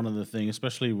that's one of the things,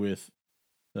 especially with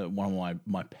one of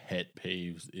my pet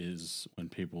peeves is when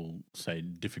people say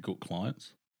difficult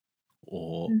clients,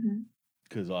 or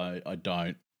because I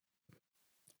don't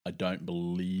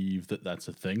believe that that's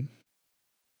a thing.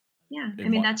 Yeah, I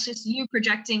mean that's just you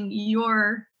projecting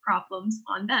your problems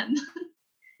on them.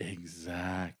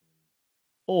 Exactly.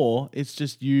 Or it's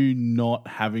just you not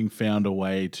having found a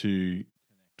way to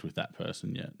connect with that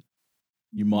person yet.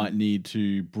 You might need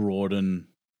to broaden,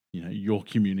 your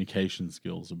communication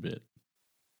skills a bit.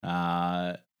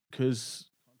 Because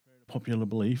contrary to popular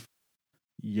belief,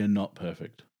 you're not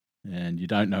perfect and you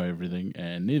don't know everything,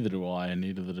 and neither do I, and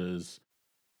neither does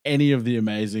any of the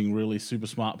amazing, really super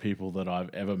smart people that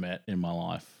I've ever met in my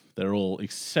life. They're all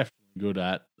exceptionally good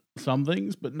at some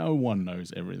things, but no one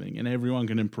knows everything, and everyone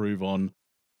can improve on,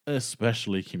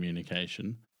 especially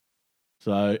communication.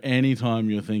 So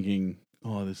anytime you're thinking,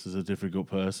 oh, this is a difficult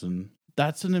person,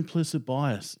 that's an implicit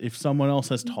bias. If someone else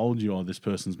has told you, oh, this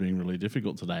person's being really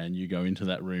difficult today, and you go into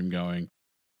that room going,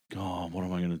 God, what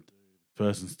am I going to do? This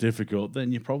person's difficult,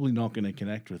 then you're probably not going to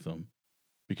connect with them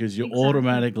because you're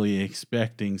automatically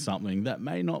expecting something that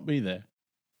may not be there.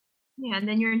 Yeah, and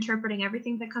then you're interpreting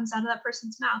everything that comes out of that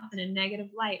person's mouth in a negative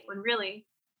light when really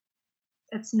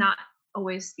that's not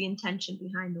always the intention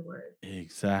behind the word.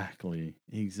 Exactly.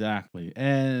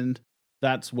 And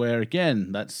that's where,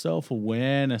 again, that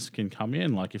self-awareness can come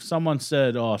in. Like if someone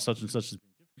said, oh, such and such is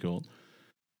difficult,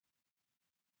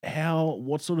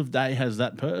 what sort of day has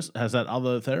that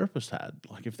other therapist had?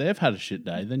 Like if they've had a shit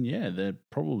day, then yeah, they're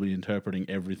probably interpreting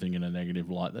everything in a negative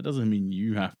light. That doesn't mean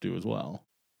you have to as well.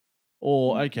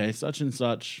 Or, okay, such and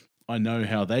such, I know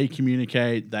how they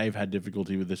communicate. They've had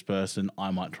difficulty with this person. I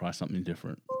might try something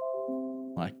different.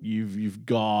 Like you've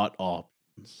got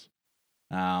options.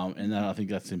 And then I think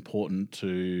that's important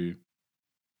to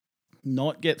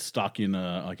not get stuck in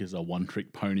a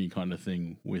one-trick pony kind of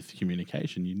thing with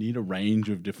communication. You need a range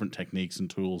of different techniques and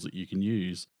tools that you can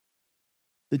use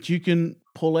that you can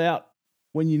pull out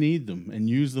when you need them and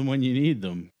use them when you need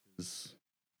them.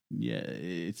 Yeah,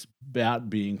 it's about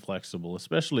being flexible,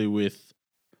 especially with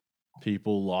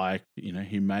people like,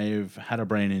 who may have had a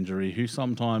brain injury, who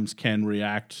sometimes can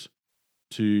react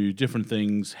to different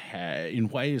things in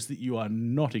ways that you are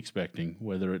not expecting,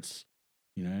 whether it's,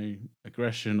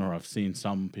 aggression, or I've seen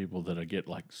some people that get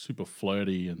like super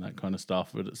flirty and that kind of stuff,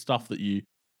 but it's stuff that you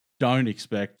don't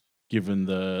expect given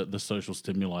the social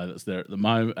stimuli that's there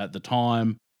at the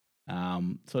time.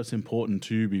 So it's important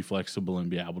to be flexible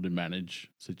and be able to manage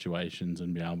situations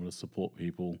and be able to support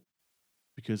people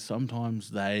because sometimes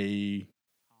they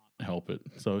can't help it.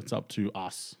 So it's up to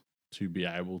us to be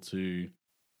able to,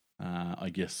 I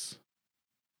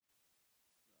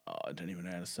don't even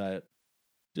know how to say it,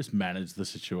 just manage the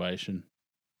situation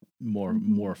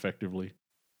more effectively.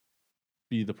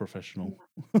 Be the professional.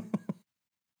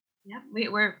 Yeah,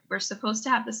 we're supposed to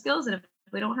have the skills, and if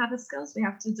we don't have the skills, we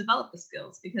have to develop the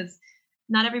skills because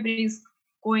not everybody's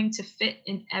going to fit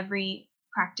in every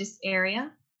practice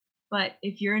area. But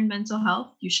if you're in mental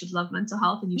health, you should love mental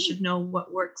health and you should know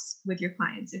what works with your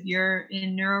clients. If you're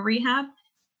in neuro rehab,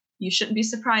 you shouldn't be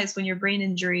surprised when your brain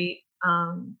injury,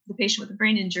 the patient with a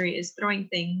brain injury is throwing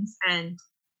things. And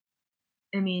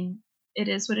I mean, it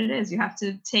is what it is. You have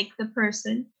to take the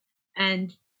person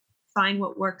and find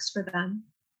what works for them.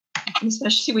 And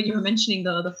especially when you were mentioning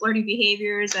the flirty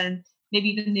behaviors and maybe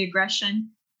even the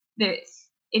aggression, that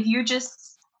if you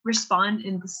just respond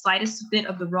in the slightest bit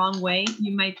of the wrong way,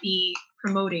 you might be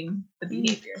promoting the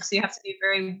behavior. So you have to be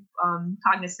very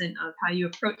cognizant of how you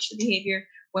approach the behavior,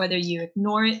 whether you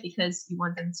ignore it because you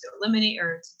want them to eliminate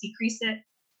or to decrease it,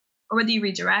 or whether you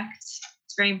redirect.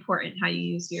 It's very important how you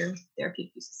use your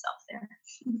therapeutic use of self there.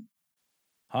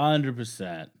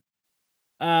 100%.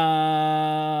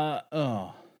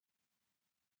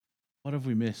 What have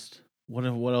we missed? What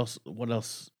else?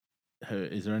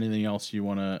 Is there anything else you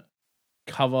want to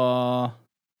cover?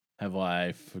 Have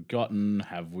I forgotten?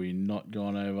 Have we not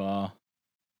gone over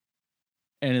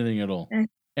anything at all?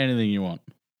 Anything you want?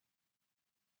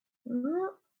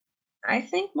 I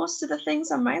think most of the things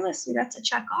on my list we got to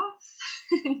check off.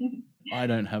 I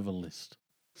don't have a list,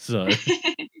 so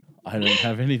I don't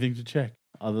have anything to check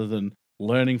other than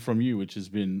learning from you, which has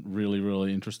been really,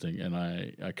 really interesting, and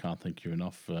I can't thank you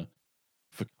enough for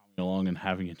coming along and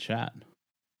having a chat.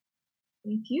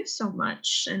 Thank you so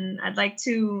much. And I'd like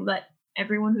to let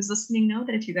everyone who's listening know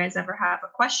that if you guys ever have a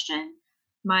question,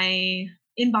 my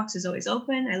inbox is always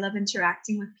open. I love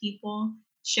interacting with people,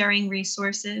 sharing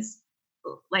resources.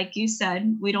 Like you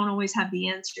said, we don't always have the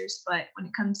answers, but when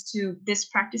it comes to this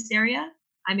practice area,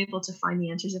 I'm able to find the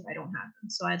answers if I don't have them.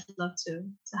 So I'd love to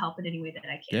help in any way that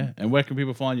I can. Yeah. And where can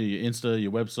people find you? Your Insta,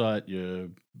 your website,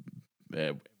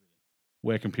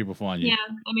 where can people find you? Yeah,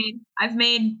 I mean, I've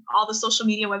made all the social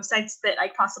media websites that I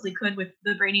possibly could with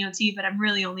the Brainy OT, but I'm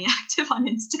really only active on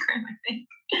Instagram, I think.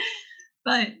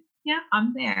 But yeah,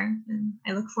 I'm there, and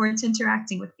I look forward to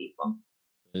interacting with people.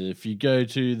 If you go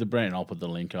to the Brain, I'll put the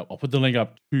link up. I'll put the link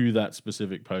up to that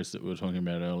specific post that we were talking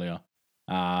about earlier.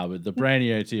 With the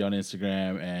Brainy OT on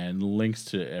Instagram and links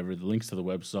to the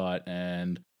website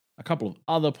and a couple of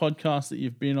other podcasts that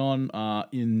you've been on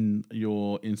in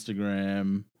your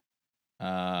Instagram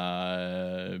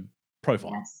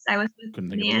profile. Yes, I was with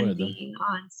Mandy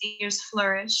on Seniors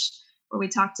Flourish, where we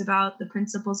talked about the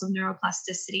principles of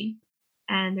neuroplasticity.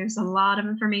 And there's a lot of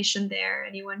information there.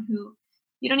 Anyone who,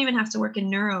 you don't even have to work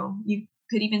in neuro. You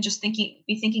could even just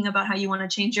be thinking about how you want to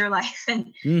change your life,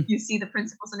 and you see the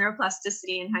principles of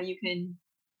neuroplasticity and how you can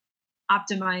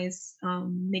optimize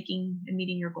making and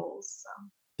meeting your goals. So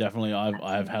definitely,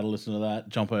 I've had a listen to that.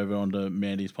 Jump over onto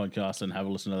Mandy's podcast and have a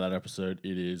listen to that episode.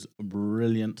 It is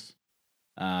brilliant.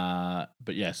 But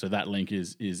yeah, so that link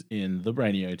is in the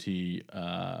Brainy OT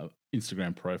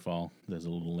Instagram profile. There's a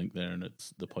little link there, and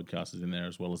it's the podcast is in there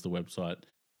as well as the website,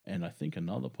 and I think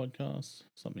another podcast,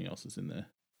 something else is in there.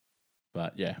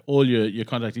 But yeah, all your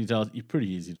contact details, you're pretty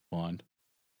easy to find.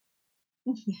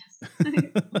 Yes.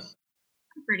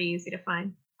 Pretty easy to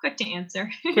find. Quick to answer.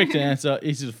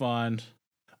 Easy to find.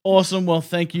 Awesome. Well,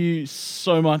 thank you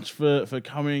so much for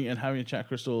coming and having a chat,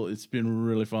 Crystal. It's been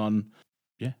really fun.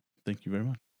 Yeah, thank you very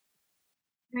much.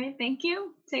 All right, thank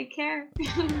you. Take care.